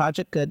Work at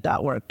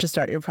projectgood.org to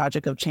start your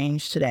project of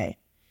change today.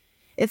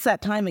 It's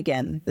that time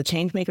again. The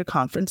Changemaker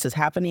Conference is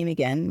happening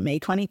again May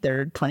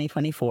 23rd,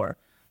 2024.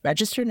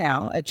 Register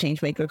now at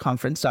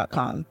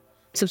changemakerconference.com.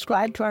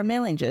 Subscribe to our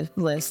mailing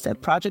list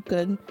at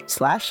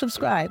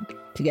projectgood.com/subscribe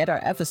to get our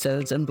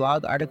episodes and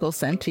blog articles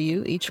sent to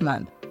you each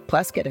month.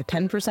 Plus, get a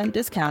 10%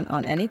 discount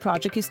on any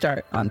project you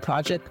start on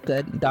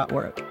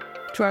projectgood.org.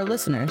 To our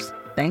listeners,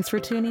 thanks for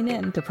tuning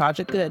in to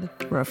Project Good.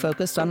 We're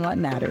focused on what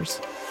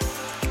matters.